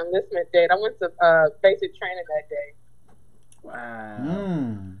was my enlistment date. I went to basic training that day. Wow.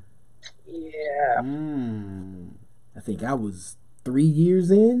 Yeah. I think I was 3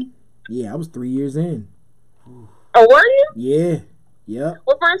 years in. Yeah, I was 3 years in. Oh, were you? Yeah. Yep.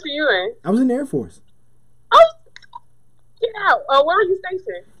 What branch were you in? I was in the Air Force. Oh, get out. Where were you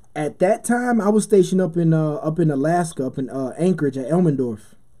stationed? At that time, I was stationed up in Alaska, up in Anchorage at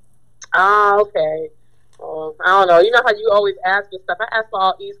Elmendorf. Ah, okay. I don't know. You know how you always ask for stuff. I asked for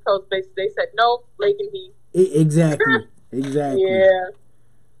all East Coast bases. They said no, Lake and Heath. Exactly. Yeah.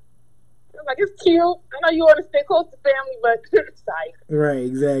 Like, it's cute. I know you want to stay close to family, but psych. Right,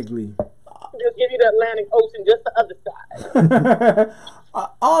 exactly. Just give you the Atlantic Ocean, just the other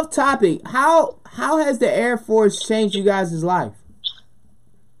side. Off topic, how has the Air Force changed you guys' life?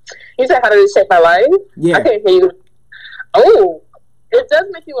 You said, how did it shape my life? Yeah. I can't hear you. Oh, it does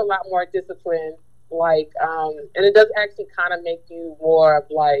make you a lot more disciplined. Like, and it does actually kind of make you more of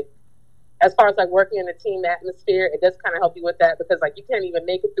like, as far as like working in a team atmosphere, it does kind of help you with that because like you can't even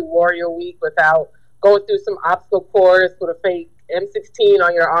make it through Warrior Week without going through some obstacle course with a fake M16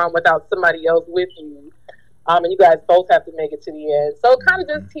 on your arm without somebody else with you. And you guys both have to make it to the end. So it kind of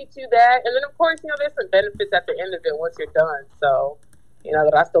does teach you that. And then of course, there's some benefits at the end of it once you're done. So,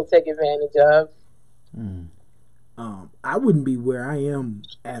 that I still take advantage of. I wouldn't be where I am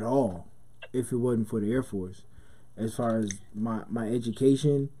at all if it wasn't for the Air Force. As far as my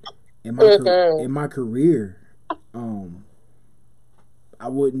education and my career, I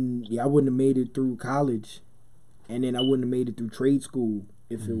wouldn't have made it through college, and then I wouldn't have made it through trade school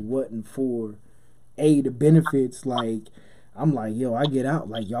if it wasn't for the benefits. Like, I'm like, yo, I get out.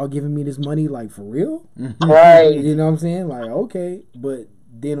 Like, y'all giving me this money, like, for real? Right. You know what I'm saying? Like, okay. But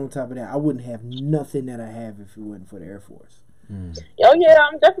then on top of that, I wouldn't have nothing that I have if it wasn't for the Air Force. Oh, yeah,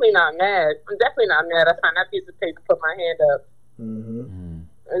 I'm definitely not mad. I signed that piece of paper, put my hand up.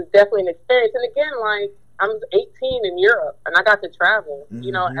 It's definitely an experience. And again, like, I'm 18 in Europe, and I got to travel,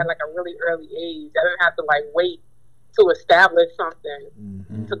 at like a really early age. I didn't have to, like, wait to establish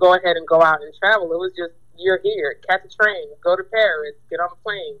something to go ahead and go out and travel. It was just, you're here, catch a train, go to Paris, get on a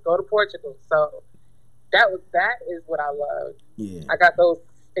plane, go to Portugal. So that is what I love. Yeah. I got those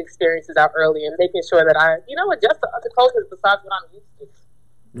experiences out early and making sure that I, adjust to other cultures besides what I'm used to.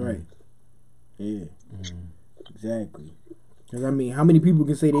 Right. Yeah. Exactly. Because, I mean, how many people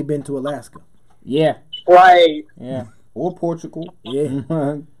can say they've been to Alaska? Yeah. Right. Yeah. Or Portugal. Yeah.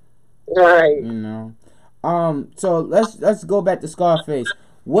 Right. So let's go back to Scarface.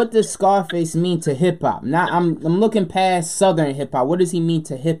 What does Scarface mean to hip hop? Now I'm looking past Southern hip hop. What does he mean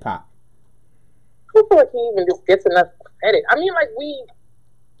to hip hop? I don't feel like he even just gets enough credit. I mean, like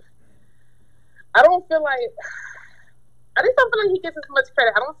I just don't feel like he gets as much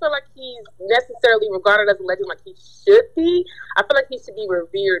credit. I don't feel like he's necessarily regarded as a legend like he should be. I feel like he should be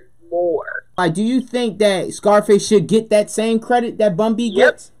revered more. Like, do you think that Scarface should get that same credit that Bun B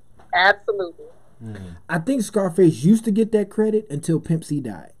gets? Absolutely. I think Scarface used to get that credit until Pimp C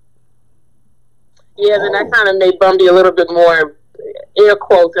died. Yeah, then that kind of made Bun B a little bit more, air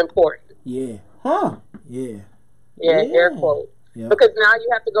quotes, important. Yeah. Huh. Yeah. Yeah, air quotes. Yep. Because now you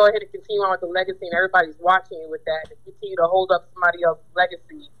have to go ahead and continue on with the legacy, and everybody's watching you with that. If you continue to hold up somebody else's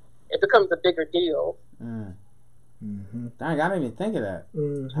legacy, it becomes a bigger deal. Dang, I didn't even think of that.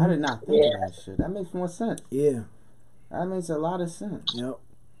 I did not think of that shit. That makes more sense. Yeah. That makes a lot of sense. Yep.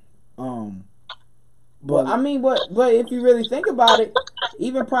 But I mean, but if you really think about it,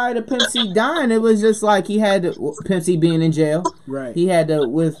 even prior to Pimp C dying, it was just like he had to, Pimp C being in jail. Right. He had to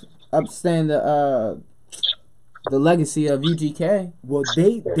withstand the legacy of UGK. Well,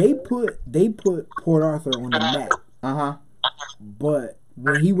 they put Port Arthur on the map. But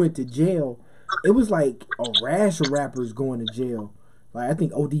when he went to jail, it was like a rash of rappers going to jail. Like, I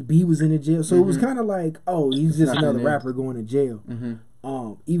think ODB was in the jail, so it was kind of like, oh, he's just another rapper going to jail.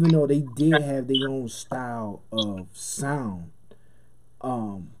 Even though they did have their own style of sound,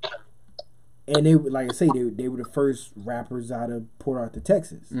 and they, like I say, they were the first rappers out of Port Arthur,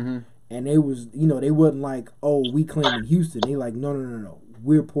 Texas, and they was, they wasn't like, oh, we claiming Houston. They like, no,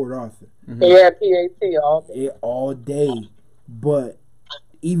 we're Port Arthur. Yeah, PAT all day. All day. But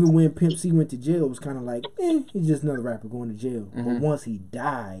even when Pimp C went to jail, it was kind of like, he's just another rapper going to jail. But once he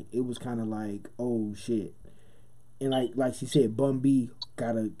died, it was kind of like, oh shit. And like she said, Bun B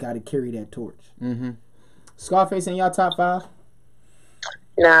gotta carry that torch. Scarface in y'all top 5?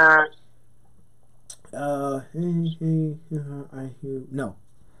 Nah. No.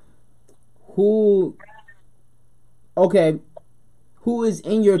 Who is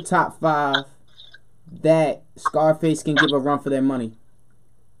in your top 5 that Scarface can give a run for their money?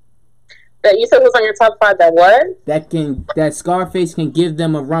 That you said was on your top 5 that what? That Scarface can give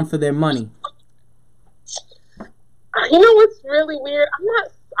them a run for their money. You know what's really weird?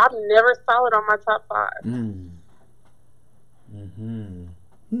 I'm never solid on my top 5.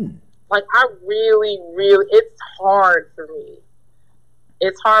 Like, I really, it's hard for me.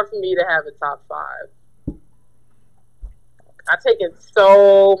 It's hard for me to have a top 5. I take in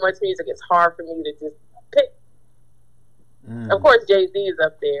so much music, it's hard for me to just pick. Of course, Jay-Z is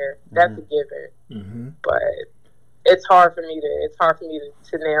up there. That's a given. But it's hard for me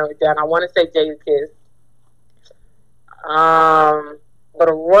to narrow it down. I want to say Jadakiss. But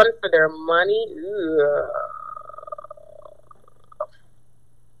a run for their money, ugh.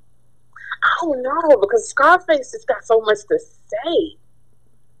 I don't know, because Scarface just got so much to say.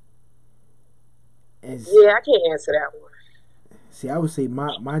 Yeah, I can't answer that one. See, I would say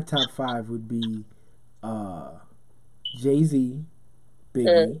my top 5 would be Jay-Z,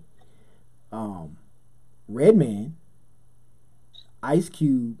 Biggie, Redman, Ice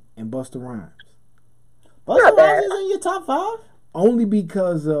Cube, and Busta Rhymes. Busta Rhymes is in your top 5? Only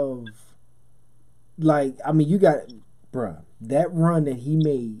because of, like, I mean, you got, bruh, that run that he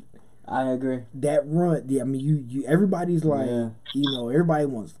made. I agree. That run, yeah, I mean, you everybody's like, you know, everybody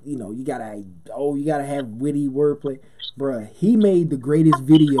wants, you know, you gotta have witty wordplay. Bruh, he made the greatest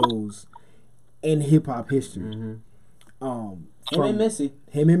videos in hip hop history. Him and Missy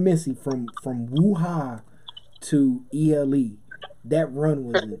from Woo Ha to ELE. That run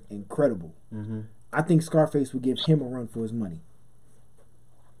was incredible. I think Scarface would give him a run for his money.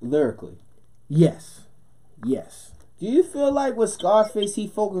 Lyrically. Yes. Do you feel like with Scarface he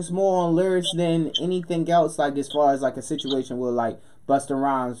focused more on lyrics than anything else, like as far as like a situation where like Busta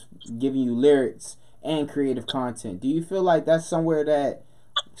Rhymes giving you lyrics and creative content? Do you feel like that's somewhere that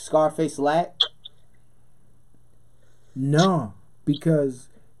Scarface lacked? No, because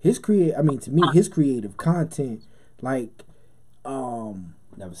his creative content, like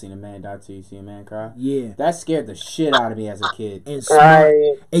Never seen a man die till you see a man cry. Yeah, that scared the shit out of me as a kid. And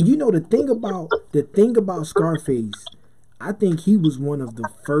you know the thing about Scarface, I think he was one of the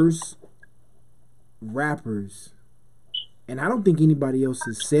first rappers, and I don't think anybody else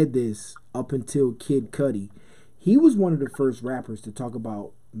has said this up until Kid Cudi. He was one of the first rappers to talk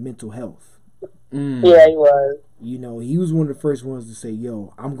about mental health. Yeah, he was. You know, he was one of the first ones to say,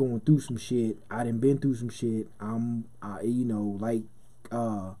 "Yo, I'm going through some shit. I done been through some shit. You know, like."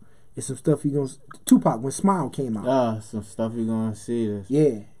 It's some stuff you gonna Tupac when Smile came out. Some stuff you gonna see that's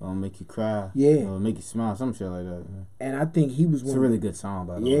gonna make you cry. Yeah, or make you smile, some shit like that. Man. And I think he was it's a really good song,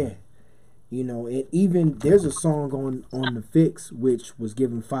 by the way. Yeah, you know, and even there's a song on the Fix which was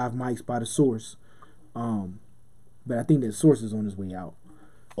given 5 mics by The Source, but I think that Source is on his way out.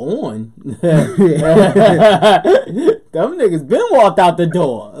 Them niggas been walked out the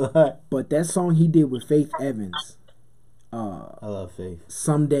door. But that song he did with Faith Evans. I love Faith.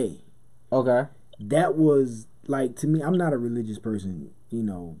 Someday. Okay. That was, like, to me, I'm not a religious person. You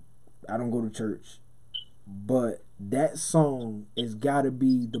know, I don't go to church. But that song has got to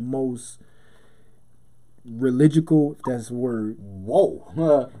be the most religical, if that's a word.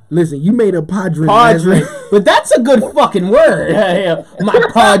 Whoa. Listen, you made a padre. But that's a good fucking word. My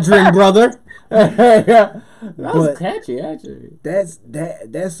padre brother. That was catchy, actually.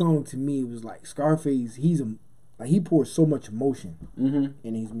 That song to me was like Scarface. He pours so much emotion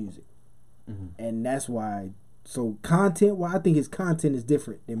in his music, and that's why. So content, I think his content is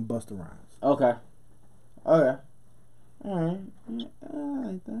different than Busta Rhymes. Okay. All right. I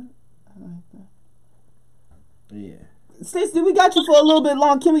like that. Yeah. Stacey, we got you for a little bit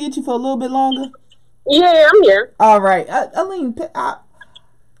long. Can we get you for a little bit longer? Yeah, I'm here. All right, Aline, I'm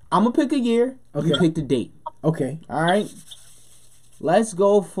gonna pick a year. Okay. You pick the date. Okay. All right. Let's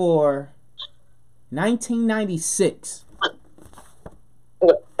go for 1996.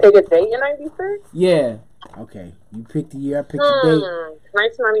 Pick a date in 96? Yeah. Okay. You picked the year, I picked the date.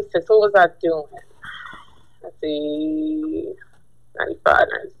 1996. What was I doing? Let's see. 95,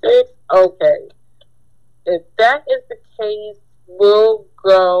 96. Okay. If that is the case, we'll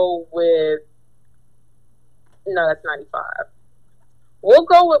go with... No, that's 95. We'll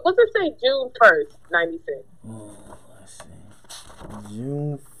go with... What's it say? June 1st, 96. Let's see.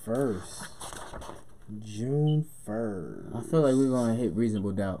 June 1st. June 1st. I feel like we're going to hit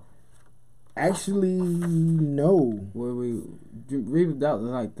Reasonable Doubt. Actually, no. Reasonable Doubt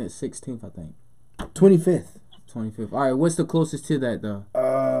was like the 16th, I think. 25th. 25th. All right, what's the closest to that, though?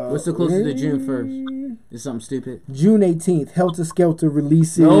 What's the closest to June 1st? Is something stupid? June 18th, Helter Skelter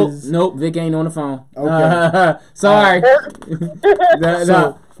releases. Nope, Vic ain't on the phone. Okay. Sorry.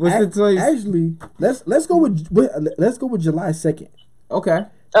 No. What's the choice? Actually, let's go with July 2nd. Okay.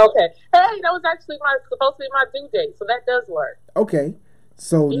 Okay. Hey, that was actually supposed to be my due date, so that does work. Okay.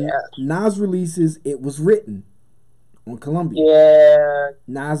 So Nas releases It Was Written on Columbia. Yeah.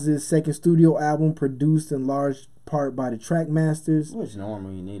 Nas's second studio album, produced in large part by the Trackmasters. Which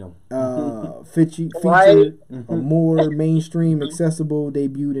normally you need them. Featured a more mainstream, accessible,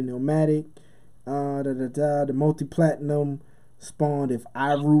 debuted in Illmatic. The multi-platinum spawned If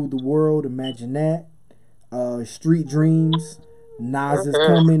I Ruled the World, Imagine That. Street Dreams. Nas is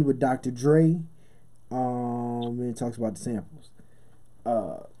Coming with Dr. Dre. And it talks about the samples.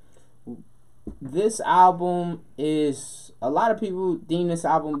 this album is, a lot of people deem this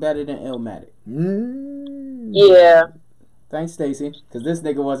album better than Illmatic. Yeah. Thanks, Stacy, because this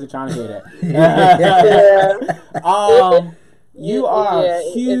nigga wasn't trying to hear that. Yeah. You are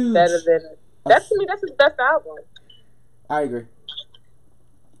huge. It's better than, that's, to me, that's his best album. I agree.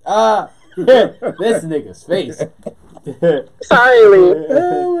 This nigga's face. Sorry, Lee.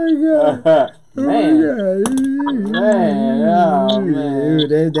 Oh my god. Man.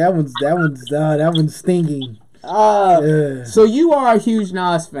 That one's stinging. So you are a huge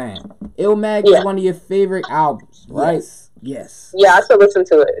Nas fan. Illmatic is one of your favorite albums, right? Yes. Yeah, I still listen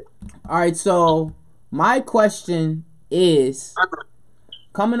to it. All right, so my question is,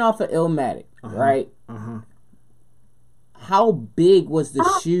 coming off of Illmatic, right? How big was the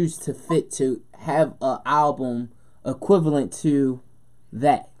shoes to fit to have an album equivalent to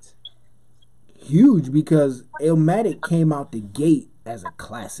that? Huge, because Illmatic came out the gate as a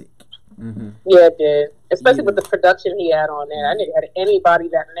classic. Yeah, it did. Especially with the production he had on there. I didn't had anybody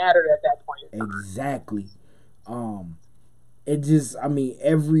that mattered at that point. Exactly. It just, I mean,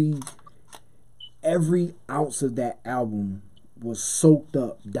 every ounce of that album was soaked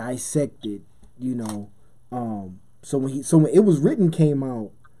up, dissected, you know. So when It Was Written came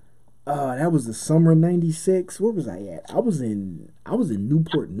out, that was the summer of '96. Where was I at? I was in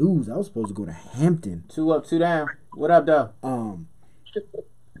Newport News. I was supposed to go to Hampton. 2 up, 2 down. What up, though?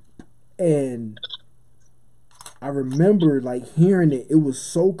 And I remember like hearing it. It was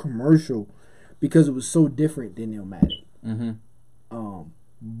so commercial because it was so different than Illmatic.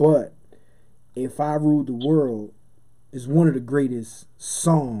 But If I Ruled the World is one of the greatest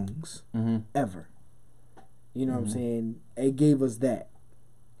songs ever. You know what I'm saying? It gave us that.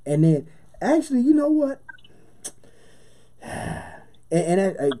 And then, actually, you know what?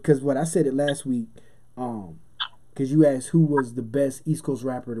 Because what I said it last week, because you asked who was the best East Coast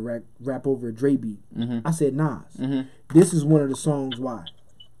rapper to rap over a Dre beat. I said Nas. This is one of the songs why.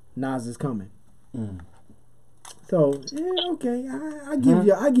 Nas is coming. So, yeah, okay. I give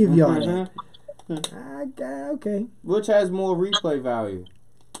y'all that. Okay. Which has more replay value?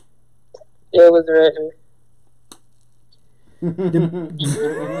 It Was Written. Like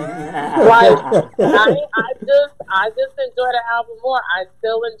I just enjoy the album more. I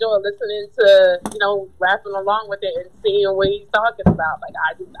still enjoy listening to, you know, rapping along with it and seeing what he's talking about. Like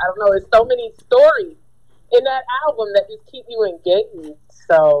I don't know, there's so many stories in that album that just keep you engaged.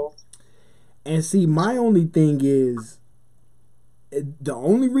 So, and see, my only thing is, the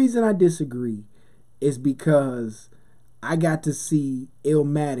only reason I disagree is because I got to see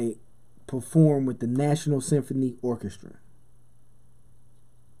Illmatic perform with the National Symphony Orchestra.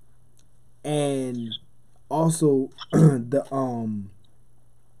 And also the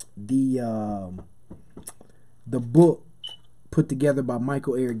book put together by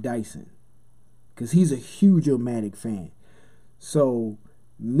Michael Eric Dyson, because he's a huge Illmatic fan. So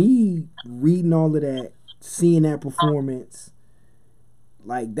me reading all of that, seeing that performance,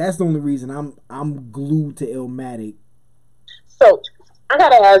 like that's the only reason I'm glued to Illmatic. So I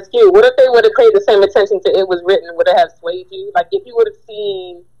gotta ask you, what if they would have paid the same attention to It Was Written? Would it have swayed you? Like if you would have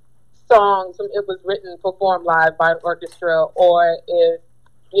seen songs from It Was Written performed live by an orchestra, or if,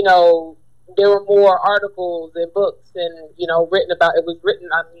 you know, there were more articles and books and, you know, written about It Was Written,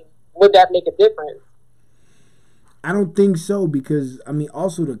 I mean, would that make a difference? I don't think so, because, I mean,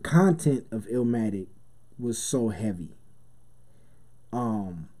 also the content of Illmatic was so heavy.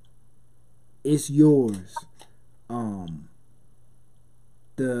 It's Yours. I'm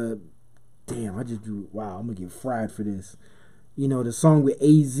gonna get fried for this. You know, the song with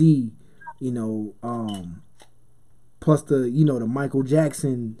AZ, you know, plus the Michael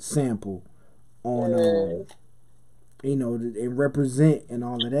Jackson sample on, you know, and Represent and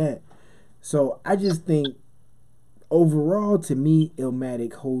all of that. So I just think overall, to me,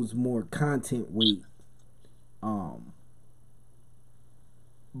 Illmatic holds more content weight.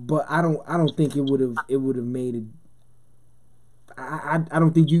 But I don't think it would have made it. I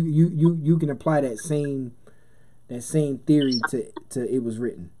don't think you can apply that same theory to It Was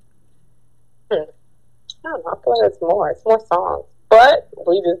Written. I don't know. I feel like it's more songs, but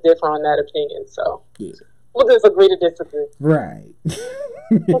we just differ on that opinion. So yeah, we'll just agree to disagree. Right.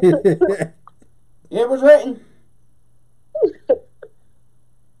 It Was Written.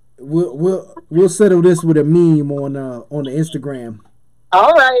 We'll settle this with a meme on the Instagram.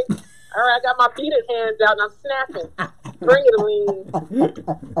 All right. I got my beaded hands out and I'm snapping. Bring it, Aline.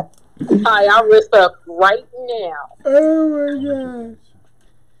 Hi, I'll wrist up right now. Oh my gosh.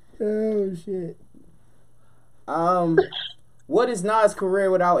 Oh shit. What is Nas'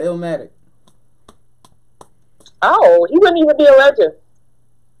 career without Illmatic? Oh, he wouldn't even be a legend.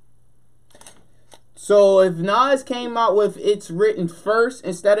 So if Nas came out with It's Written first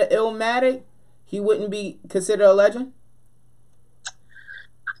instead of Illmatic, he wouldn't be considered a legend?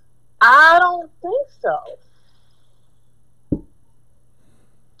 I don't think so.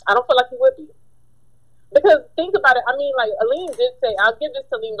 I don't feel like he would be. Because think about it. I mean, like, Aleem did say, I'll give this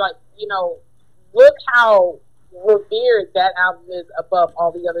to Aleem, like, you know, look how revered that album is above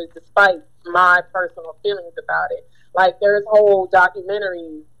all the others, despite my personal feelings about it. Like, there's whole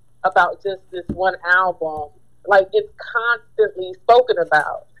documentaries about just this one album. Like, it's constantly spoken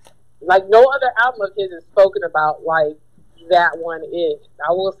about. Like, no other album of his is spoken about like that one is.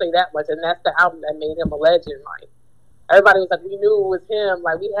 I will say that much. And that's the album that made him a legend. Like, everybody was like, we knew it was him.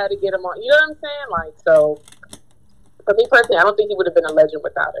 Like, we had to get him on. You know what I'm saying? Like, so, for me personally, I don't think he would have been a legend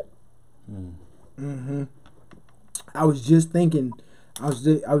without it. Mm-hmm. I was just thinking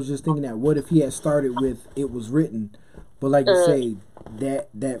that what if he had started with It Was Written, but like you say,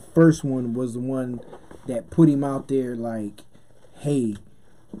 that first one was the one that put him out there. Like, hey,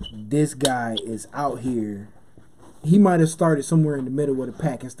 this guy is out here. He might have started somewhere in the middle of the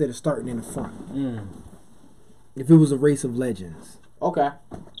pack instead of starting in the front. If it was a race of legends. Okay.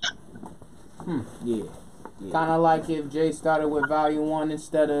 Yeah. Kind of like if Jay started with Volume 1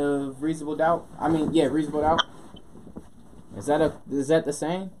 instead of Reasonable Doubt. Reasonable Doubt. Is that the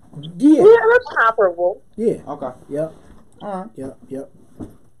same? Yeah. Yeah, that's comparable. Yeah. Okay. Yep. All right. Yep. All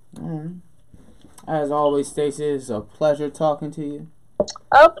right. As always, Stacey, it's a pleasure talking to you.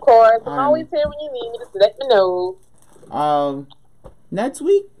 Of course. I'm always here when you need me. Just let me know. Next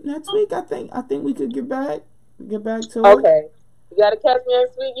week, I think we could get back to it. Okay. You gotta catch me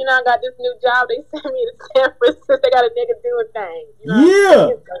next week. You know, I got this new job. They sent me to San Francisco. They got a nigga doing things. You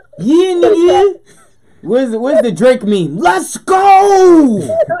know nigga. Where's the Drake meme? Let's go!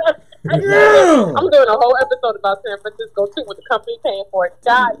 I'm doing a whole episode about San Francisco too, with the company paying for it.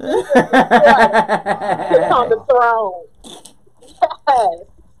 God, it's on the throne. Yes.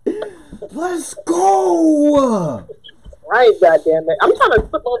 Let's go! Right, goddamn it! I'm trying to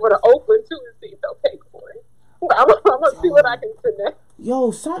slip over to Oakland too and see if they'll pay for it. I'm gonna see what I can connect. Yo,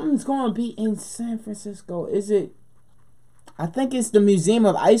 something's gonna be in San Francisco. Is it? I think it's the Museum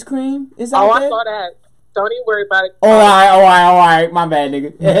of Ice Cream. Is that? Oh, I saw that. Don't even worry about it. All right. My bad,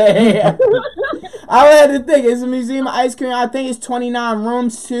 nigga. I had to think. It's a Museum of Ice Cream. I think it's 29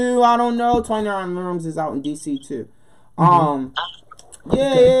 rooms too. I don't know. 29 rooms is out in DC too.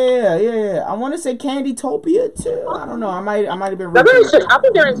 Yeah. I want to say Candytopia too. I don't know. I might have been. I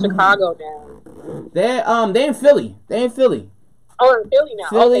think they're in Chicago now. They're in Philly. Oh, in Philly now.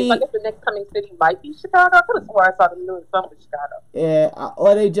 Okay, so I guess the next coming city might be Chicago. I could have sworn I saw them doing something with Chicago. Yeah,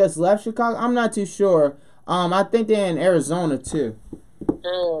 or they just left Chicago. I'm not too sure. I think they're in Arizona too.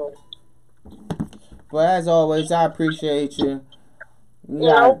 But as always, I appreciate you. We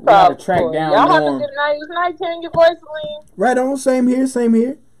gotta track down Y'all have a Norm. good night. It was nice hearing your voice, Lee. Right on. Same here.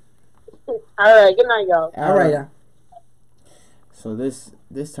 All right. Good night, y'all. All right. So this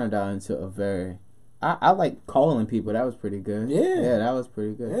turned out into a very... I like calling people. That was pretty good. Yeah, that was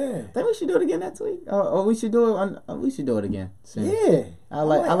pretty good. Yeah. Think we should do it again next week. We should do it. We should do it again soon. Yeah. I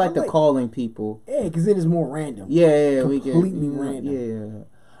like the calling people. Yeah, because it is more random. Yeah, completely random.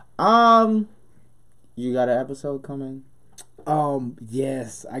 Yeah. You got an episode coming?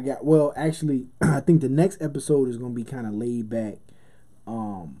 Yes, I got. Well, actually, I think the next episode is gonna be kind of laid back.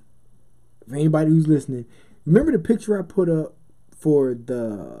 For anybody who's listening, remember the picture I put up for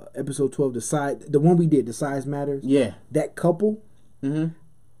the episode 12, the one we did, The Size Matters? Yeah. That couple? Mm-hmm.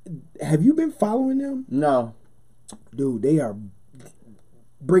 Have you been following them? No. Dude, they are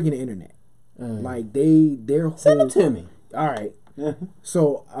breaking the internet. Like, they're whole... Send them to me. All right.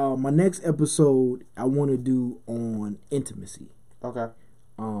 So, my next episode, I want to do on intimacy. Okay.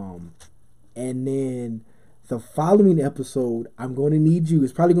 And then the following episode, I'm going to need you.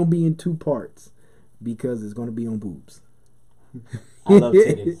 It's probably going to be in 2 parts because it's going to be on boobs. I love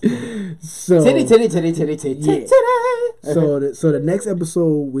titties. Titty. Yeah. So the next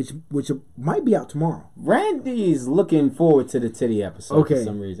episode, which might be out tomorrow. Randy's looking forward to the titty episode for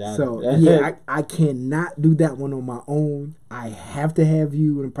some reason. So yeah, I cannot do that one on my own. I have to have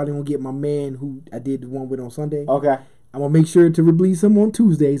you, and I'm probably gonna get my man who I did the one with on Sunday. Okay. I'm gonna make sure to release him on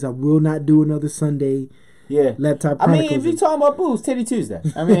Tuesdays. I will not do another Sunday. Yeah. Laptop. I mean, if you're talking about boobs, Titty Tuesday.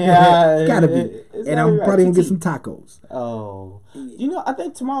 I mean, gotta be. And I'm probably gonna get some tacos. Oh. You know, I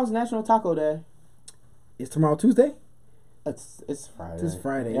think tomorrow's National Taco Day. Is tomorrow Tuesday? It's Friday. It's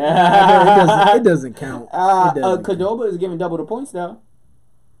Friday. It doesn't count. Qdoba is giving double the points though.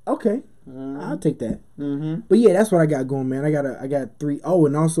 Okay. I'll take that. Mm-hmm. But yeah, that's what I got going, man. I got 3. Oh,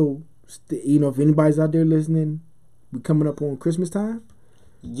 and also, if anybody's out there listening, we coming up on Christmas time.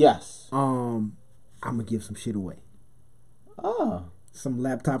 Yes. I'm gonna give some shit away. Oh. Some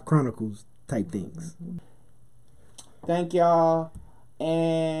Laptop Chronicles type things. Thank y'all.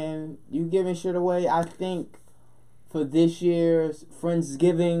 And you giving shit away. I think for this year's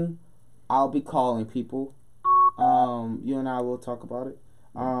Friendsgiving, I'll be calling people. You and I will talk about it.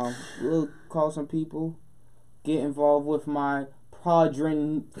 We'll call some people. Get involved with my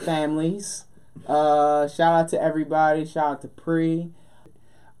Podrin families. Shout out to everybody. Shout out to Pre.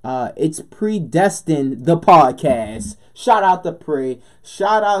 It's Predestined, the podcast. Shout out to Pre.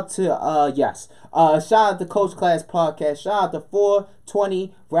 Shout out to shout out to Coach Class Podcast. Shout out to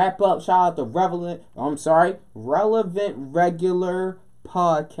 420 Wrap Up. Shout out to Relevant Regular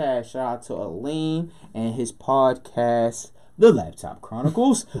Podcast. Shout out to Aleem and his podcast, The Laptop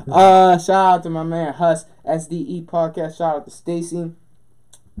Chronicles. Shout out to my man Huss, SDE Podcast. Shout out to Stacy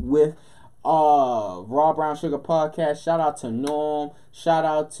with Raw Brown Sugar Podcast. Shout out to Norm. Shout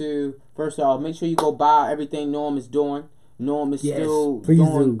out to, first of all, make sure you go buy everything Norm is doing. Norm is still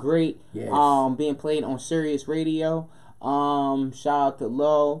doing great. Yes. Being played on Sirius Radio. Shout out to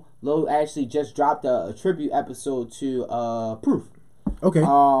Lo. Lo actually just dropped a tribute episode to Proof. Okay.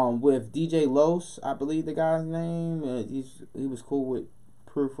 With DJ Los, I believe the guy's name. He was cool with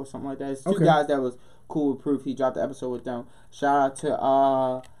Proof or something like that. It's two guys that was cool with Proof. He dropped the episode with them. Shout out to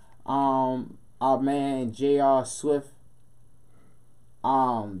our man J.R. Swift.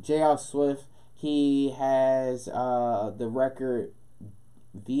 J.R. Swift, he has the record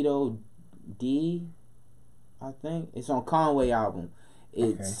Vito D, I think. It's on Conway album.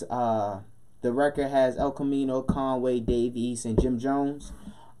 It's the record has El Camino, Conway, Dave East, and Jim Jones.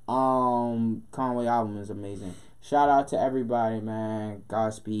 Conway album is amazing. Shout out to everybody, man.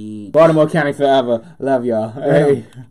 Godspeed. Baltimore County forever. Love y'all. Hey.